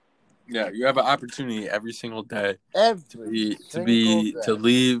 Yeah, you have an opportunity every single day Every single to day.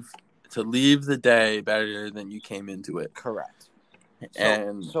 leave the day better than you came into it. Correct.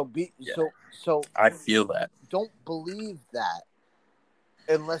 And So I feel that. don't believe that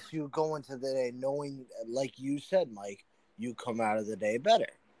unless you go into the day knowing, like you said, Mike, you come out of the day better.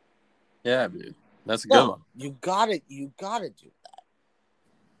 Yeah, dude. That's a good one. You gotta do that.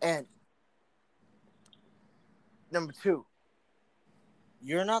 And number 2,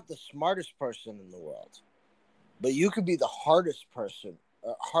 you're not the smartest person in the world, but you could be the hardest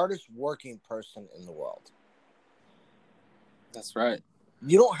working person in the world. That's right.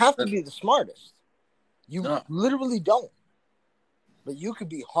 You don't have to be the smartest. You No. literally don't. But you could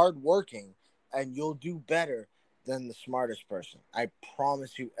be hardworking and you'll do better than the smartest person. I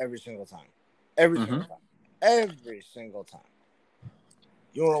promise you every single time. Every single time. Every single time.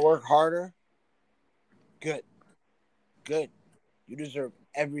 You want to work harder? Good. Good. You deserve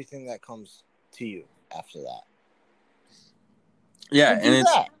everything that comes to you after that. Yeah,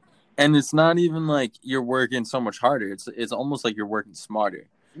 So it's not even like you're working so much harder. It's almost like you're working smarter.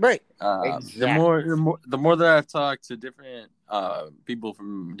 Right. Exactly. The more that I've talked to different people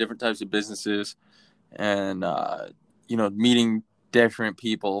from different types of businesses, and meeting different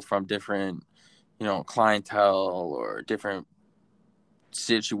people from different clientele or different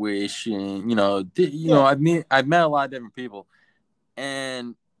situation. I've met a lot of different people,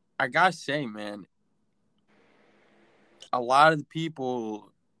 and I gotta say, man, a lot of the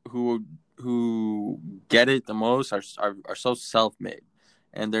people who get it the most are so self-made,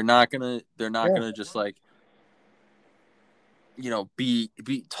 and they're not gonna just like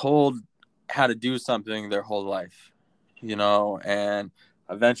be told how to do something their whole life, and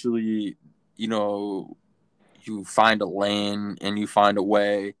eventually you find a lane and you find a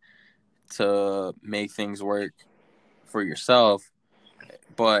way to make things work for yourself,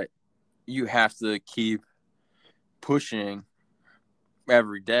 but you have to keep pushing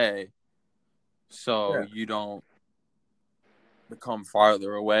every day so you don't become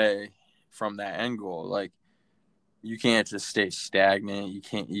farther away from that end goal. Like, you can't just stay stagnant. You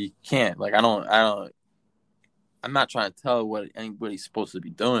can't like I'm not trying to tell what anybody's supposed to be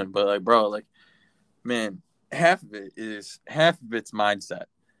doing, but like, bro, like, man, half of it's mindset.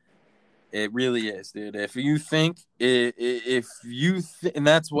 It really is, dude. If you think and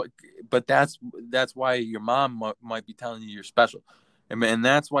that's why your mom might be telling you you're special. And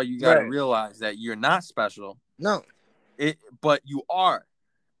that's why you got to realize that you're not special. No. But you are.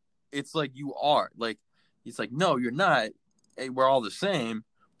 It's like you are. Like, it's like, no, you're not. We're all the same.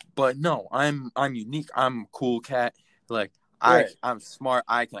 But no, I'm unique. I'm a cool cat. Like, I'm smart.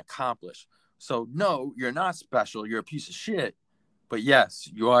 I can accomplish. So no, you're not special. You're a piece of shit. But yes,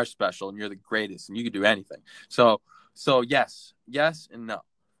 you are special, and you're the greatest, and you can do anything. So yes and no.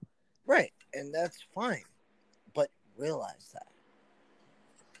 Right, and that's fine. But realize that.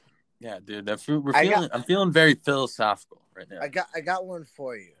 Yeah, dude. I'm feeling very philosophical right now. I got one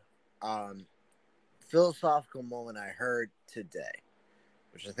for you. Philosophical moment I heard today,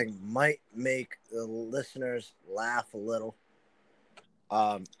 which I think might make the listeners laugh a little.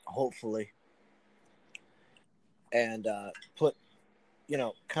 Hopefully. And put,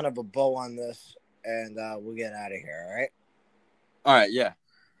 kind of a bow on this, and we'll get out of here, all right? All right, yeah.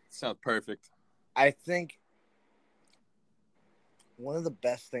 Sounds perfect. I think one of the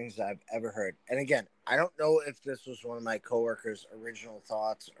best things I've ever heard, and again, I don't know if this was one of my coworkers' original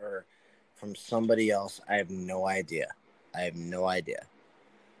thoughts or from somebody else. I have no idea.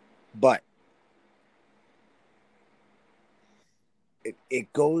 But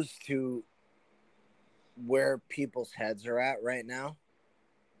it goes to where people's heads are at right now.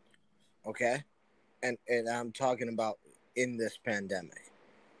 Okay? And I'm talking about in this pandemic.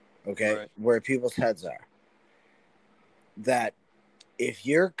 Okay? Right. Where people's heads are. That if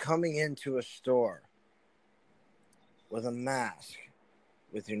you're coming into a store with a mask,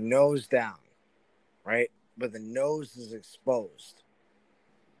 with your nose down, right? But the nose is exposed,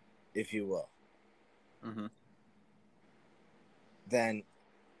 if you will. Mm-hmm. then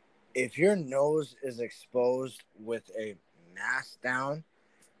if your nose is exposed with a mask down,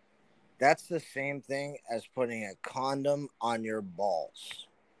 that's the same thing as putting a condom on your balls.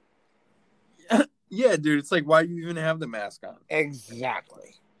 Yeah, dude. It's like, why do you even have the mask on?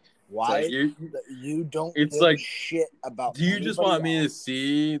 Exactly. Why It's like you don't it's give a like, shit about do you just anybody want me to else.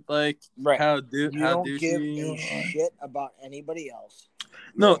 see like Right. how You don't give douchey you a are? shit about anybody else. You're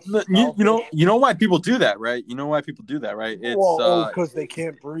No, a no, selfish. you know why people do that, right? You know why people do that, right? It's Well, because they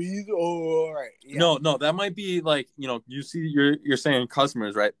can't breathe. Oh, all right. Yeah. no, that might be like, you know, you see you're saying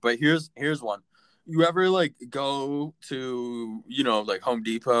customers, right? But here's one. You ever like go to, you know, like Home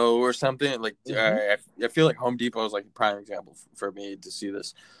Depot or something? Like I feel like Home Depot is like a prime example for me to see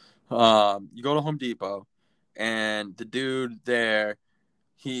this. You go to Home Depot and the dude there,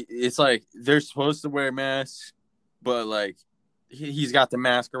 it's like they're supposed to wear masks, but like he's got the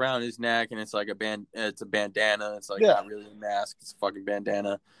mask around his neck and it's like it's a bandana. It's like not really a mask, it's a fucking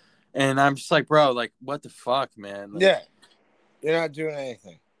bandana. And I'm just like, bro, like, what the fuck, man? Like, Yeah. You're not doing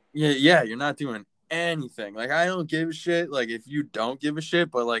anything. Yeah, you're not doing anything. Like, I don't give a shit. Like, if you don't give a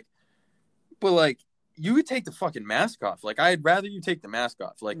shit, but you would take the fucking mask off. Like, I'd rather you take the mask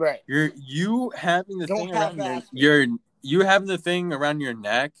off. Like, Right. you having the Don't thing around half-ass you having the thing around your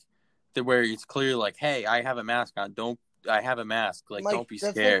neck to where it's clear, like, hey, I have a mask on. I have a mask. Like, don't be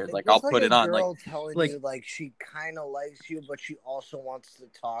scared. Like, I'll put it on. Girl telling you like she kind of likes you, but she also wants to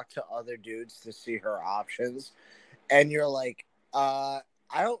talk to other dudes to see her options, and you're like, I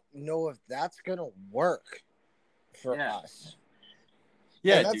don't know if that's gonna work for us.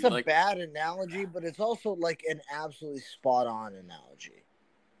 Yeah, and that's dude, a bad analogy, but it's also like an absolutely spot on analogy.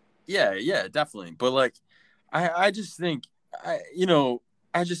 Yeah, definitely. But like, I just think I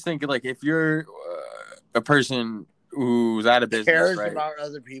just think like if you're a person who's out of business, Cares right? about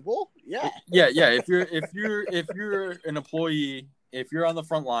other people, yeah. If you're an employee, if you're on the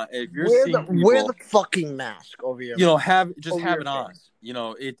front line, if you're wear seeing people, wear the fucking mask over your. You know, have it on. Face. You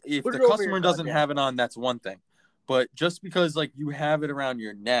know, if Put the it over your customer doesn't have it face. on, that's one thing. But just because like you have it around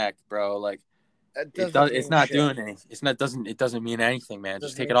your neck, bro, like it's not shit. doing anything. It doesn't mean anything, man.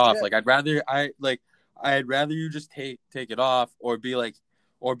 Just take it mean off. shit. Like I'd rather you just take it off or be like,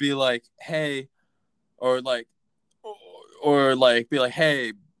 hey, or like be like,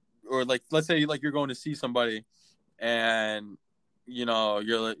 hey, or like let's say like you're going to see somebody and you know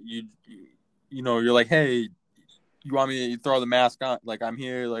you're like you're like, hey, you want me to throw the mask on? Like, I'm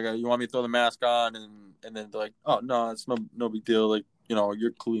here. Like, you want me to throw the mask on? And then they're like, oh no, it's no big deal. Like, you know, you're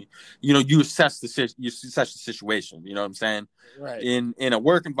clean. You know, you assess the situation. You know what I'm saying? Right. In a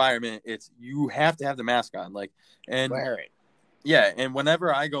work environment, you have to have the mask on. Like, and wear it. Yeah, and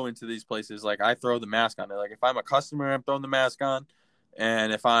whenever I go into these places, like I throw the mask on. Like, if I'm a customer, I'm throwing the mask on,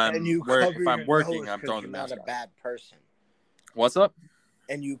 and if I'm working, I'm throwing the mask on. You're not a bad person. What's up?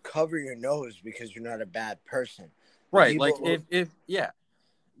 And you cover your nose because you're not a bad person. Right, like if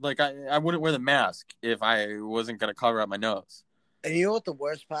like I wouldn't wear the mask if I wasn't gonna cover up my nose. And you know what the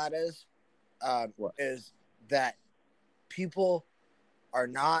worst part is? What? Is that people are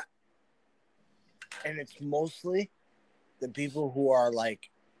not, and it's mostly the people who are like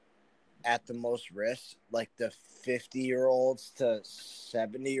at the most risk, like the 50-year-olds to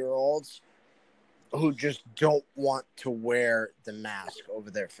 70-year-olds who just don't want to wear the mask over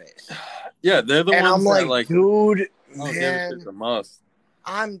their face. Yeah, they're the ones that like, dude, man, the most.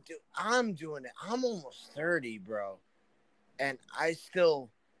 I'm doing it. I'm almost 30, bro, and I still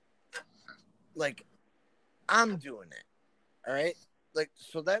like I'm doing it. All right, like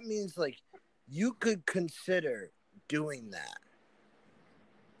so that means like you could consider doing that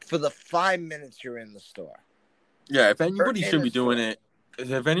for the 5 minutes you're in the store. Yeah, if anybody should be doing it,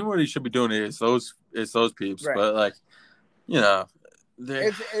 it's those peeps. Right. But like, you know,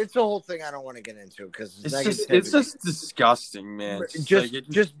 it's a whole thing I don't want to get into because it's just disgusting, man. Just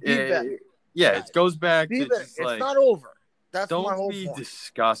be better. Yeah, it goes back to just it's not over. That's don't my whole be point.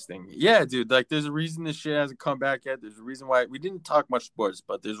 Disgusting. Yeah, dude. Like, there's a reason this shit hasn't come back yet. There's a reason why we didn't talk much sports,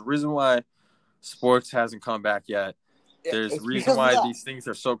 but there's a reason why sports hasn't come back yet. Yeah, there's a reason why these things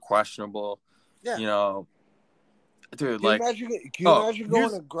are so questionable. Yeah. You know, dude. Can you imagine going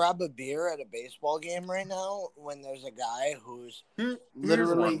to grab a beer at a baseball game right now when there's a guy who's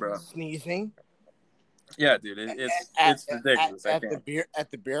literally sneezing? Yeah, dude, it's ridiculous. At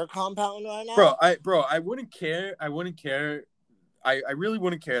the beer compound right now, bro, I wouldn't care. I really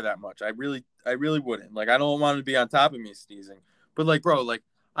wouldn't care that much. I really wouldn't. Like, I don't want to be on top of me sneezing. But like, bro, like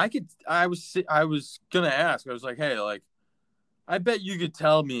I was gonna ask. I was like, hey, like, I bet you could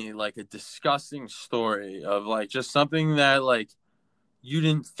tell me like a disgusting story of like just something that like you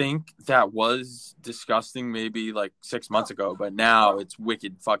didn't think that was disgusting maybe like 6 months ago, but now it's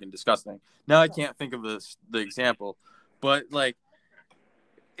wicked fucking disgusting. Now I can't think of the example, but like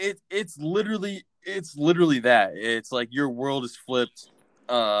it's literally that. It's like your world is flipped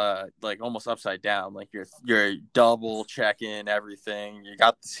like almost upside down. Like you're double checking everything. You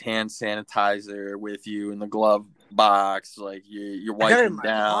got this hand sanitizer with you in the glove box, like you're wiping I got it in my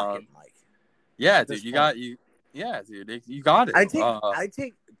down. pocket, Mike. Yeah, dude, you got you. Yeah, dude, you got it. I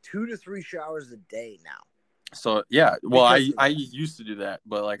take 2 to 3 showers a day now. So yeah, well, I used to do that,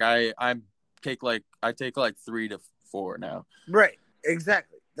 but like I take like 3 to 4 now. Right,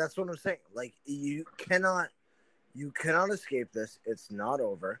 exactly. That's what I'm saying. Like you cannot escape this. It's not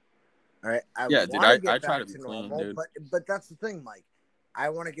over. All right. I try to be clean, normal, dude. but that's the thing, Mike. I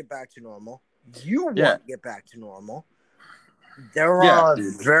want to get back to normal. You want to get back to normal. There are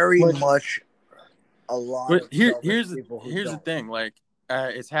very much a lot. But of here's the thing. Like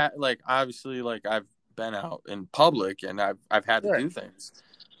it's like obviously like I've been out in public and I've had to do things,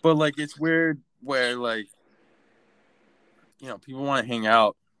 but like it's weird where like people want to hang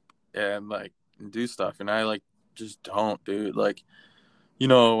out and like do stuff, and I like just don't, dude. Like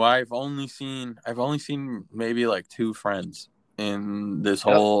I've only seen maybe like 2 friends in this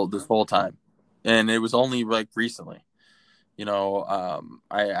whole time, and it was only like recently.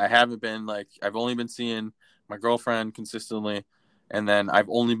 I haven't been like, I've only been seeing my girlfriend consistently, and then I've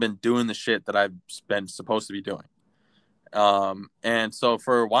only been doing the shit that I've been supposed to be doing. And so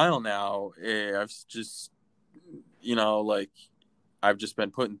for a while now, I've just, like I've just been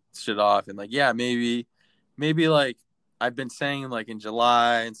putting shit off, and like, yeah, maybe like I've been saying like in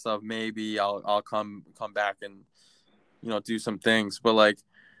July and stuff, maybe I'll come back and, do some things, but like,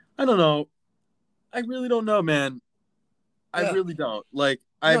 I don't know. I really don't know, man. I really don't. Like,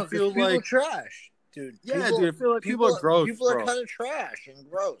 I feel people like are trash, dude. Yeah, dude. I feel like people are gross. People are kind of trash and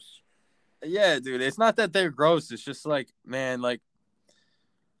gross. Yeah, dude. It's not that they're gross. It's just like, man, like,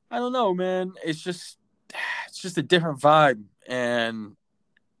 I don't know, man. It's just a different vibe, and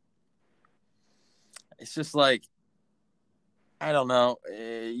it's just like, I don't know.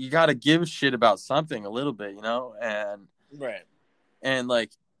 You got to give a shit about something a little bit, and and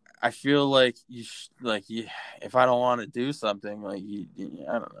like. I feel like if I don't want to do something, like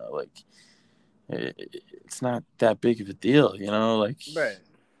I don't know, like it's not that big of a deal, like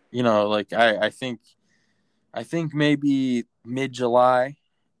like I think maybe mid-July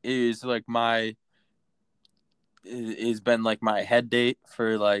is like is been like my head date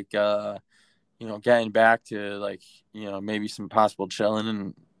for like getting back to like maybe some possible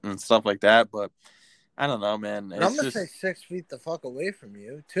chilling and stuff like that, but I don't know, man. I'm gonna stay 6 feet the fuck away from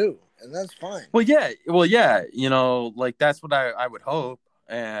you too, and that's fine. Well, yeah, like that's what I would hope,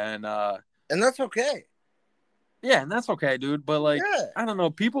 and that's okay. Yeah, and that's okay, dude. But like, I don't know,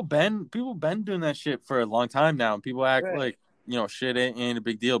 people been doing that shit for a long time now, and people act like shit ain't a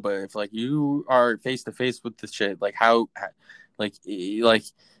big deal. But if like you are face to face with the shit, like how like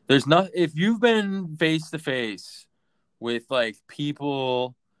there's not, if you've been face to face with like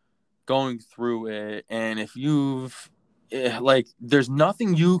people going through it, and if you've like, there's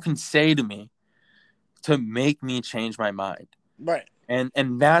nothing you can say to me to make me change my mind, right?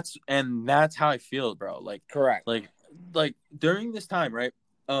 And that's how I feel, bro. Like, correct. Like during this time, right?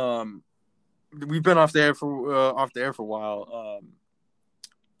 We've been off the air for a while.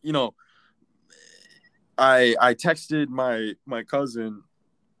 I texted my cousin,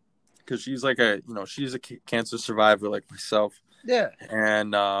 because she's like she's a cancer survivor like myself. Yeah.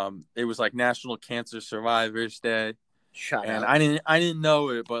 And it was like National Cancer Survivors Day. Shout and out. I didn't know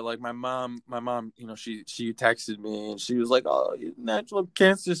it, but like my mom, she texted me, and she was like, "Oh, National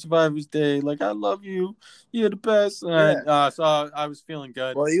Cancer Survivors Day. Like, I love you. You're the best." And so I was feeling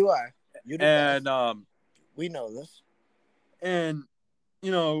good. Well, you are. You're the best. We know this. And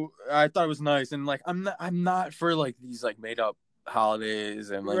I thought it was nice, and like I'm not for like these like made up holidays,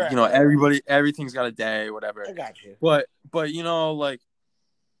 and like everything's got a day, whatever. I got you. But like.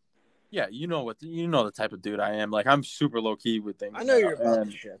 Yeah, the type of dude I am. Like, I'm super low key with things. I know you're about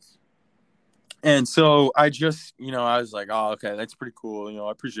the shits. And so I just, I was like, oh, okay, that's pretty cool.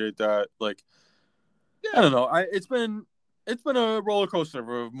 I appreciate that. Like, I don't know. It's been a roller coaster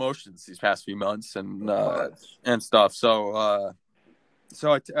of emotions these past few months and stuff. So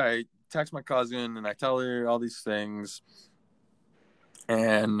I text my cousin and I tell her all these things,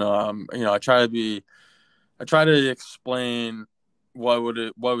 and I try to explain what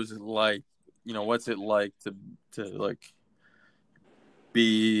was it like, what's it like to like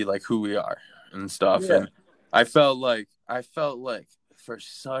be like who we are and stuff. And I felt like for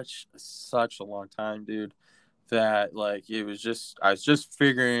such a long time, dude, that like it was just I was just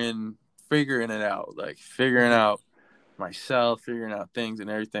figuring it out, like figuring out myself, figuring out things and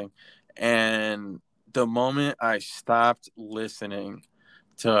everything. And the moment I stopped listening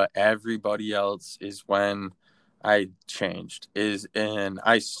to everybody else is when I changed. I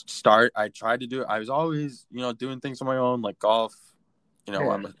tried to do it. I was always, doing things on my own, like golf.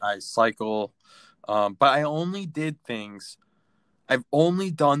 I cycle, but I only did things. I've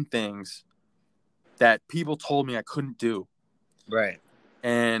only done things that people told me I couldn't do. Right.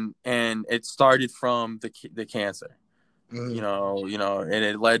 And it started from the cancer. And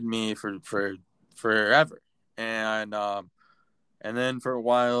it led me for forever. And then for a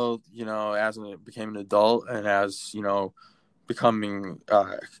while, as I became an adult and as, becoming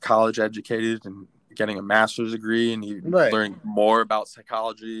college educated and getting a master's degree and even learning more about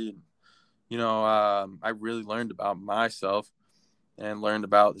psychology. And, I really learned about myself and learned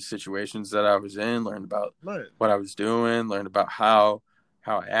about the situations that I was in, learned about what I was doing, learned about how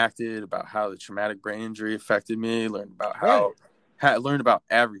I acted, about how the traumatic brain injury affected me, learned about learned about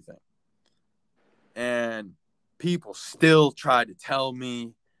everything. And people still tried to tell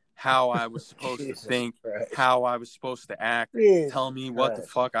me how I was supposed to think, how I was supposed to act, tell me what the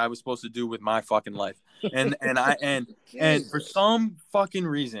fuck I was supposed to do with my fucking life. And for some fucking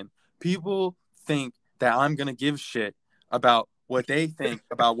reason, people think that I'm gonna give shit about what they think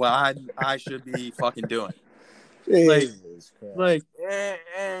about what I should be fucking doing. And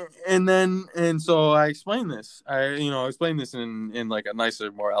so I explained this. I explained this in like a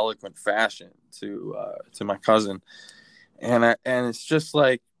nicer, more eloquent fashion to my cousin, and it's just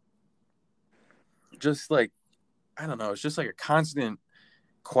like I don't know. It's just like a constant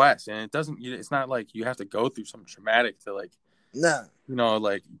quest, and it's not like you have to go through something traumatic to like. No.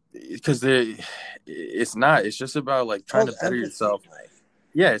 Like because it's not. It's just about like trying to better yourself.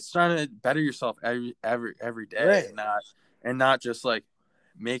 Yeah, it's trying to better yourself every day, and not just like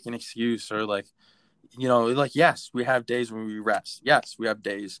make an excuse or like, like, yes, we have days when we rest. Yes, we have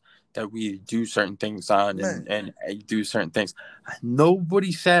days that we do certain things on and do certain things.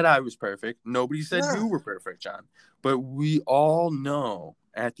 Nobody said I was perfect. Nobody said you were perfect, John. But we all know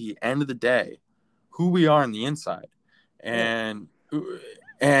at the end of the day who we are on the inside. And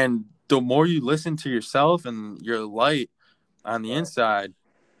the more you listen to yourself and your light on the inside,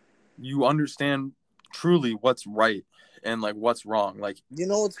 you understand truly what's right and like what's wrong. Like,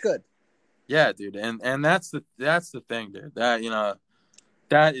 what's good. Yeah, dude. And that's the thing, dude.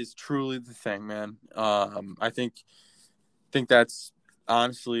 That is truly the thing, man. I think that's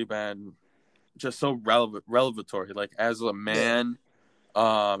honestly been just so revelatory, like as a man. And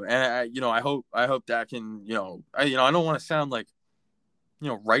I hope that can, I don't want to sound like,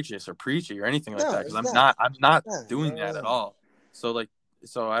 righteous or preachy or anything like that. Cause I'm not doing that at all. So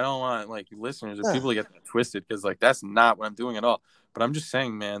I don't want like listeners or people to get that twisted. Cause like, that's not what I'm doing at all. But I'm just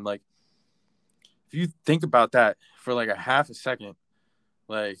saying, man, like if you think about that for like a half a second,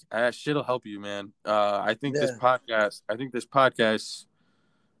 like that shit'll help you, man. I think this podcast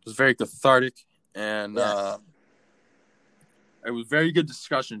was very cathartic and, it was very good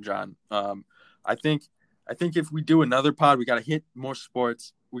discussion, John. I think if we do another pod, we got to hit more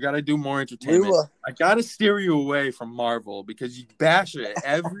sports. We got to do more entertainment. I got to steer you away from Marvel because you bash it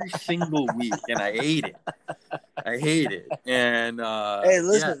every single week, and I hate it. And hey,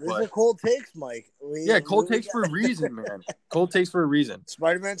 listen, this is Cold Takes, Mike. Cold Takes for a reason, man. Cold Takes for a reason.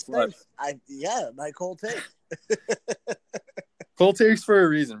 Spider-Man stinks. My Cold Takes. Cold Takes for a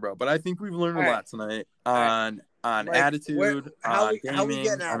reason, bro. But I think we've learned a lot tonight on Mike, attitude, on gaming,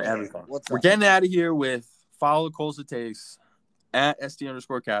 on everything. We're getting out of here with follow Coldest of Takes at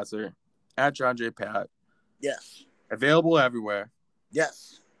 @ST_Catzer, at John J. Pat. Yes. Available everywhere.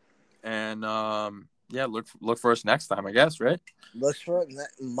 Yes. And look for us next time, I guess, right? Look for it.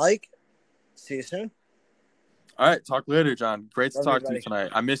 Mike, see you soon. All right, talk later, John. Great to talk to you tonight.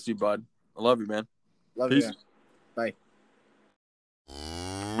 I missed you, bud. I love you, man. Love you. Bye.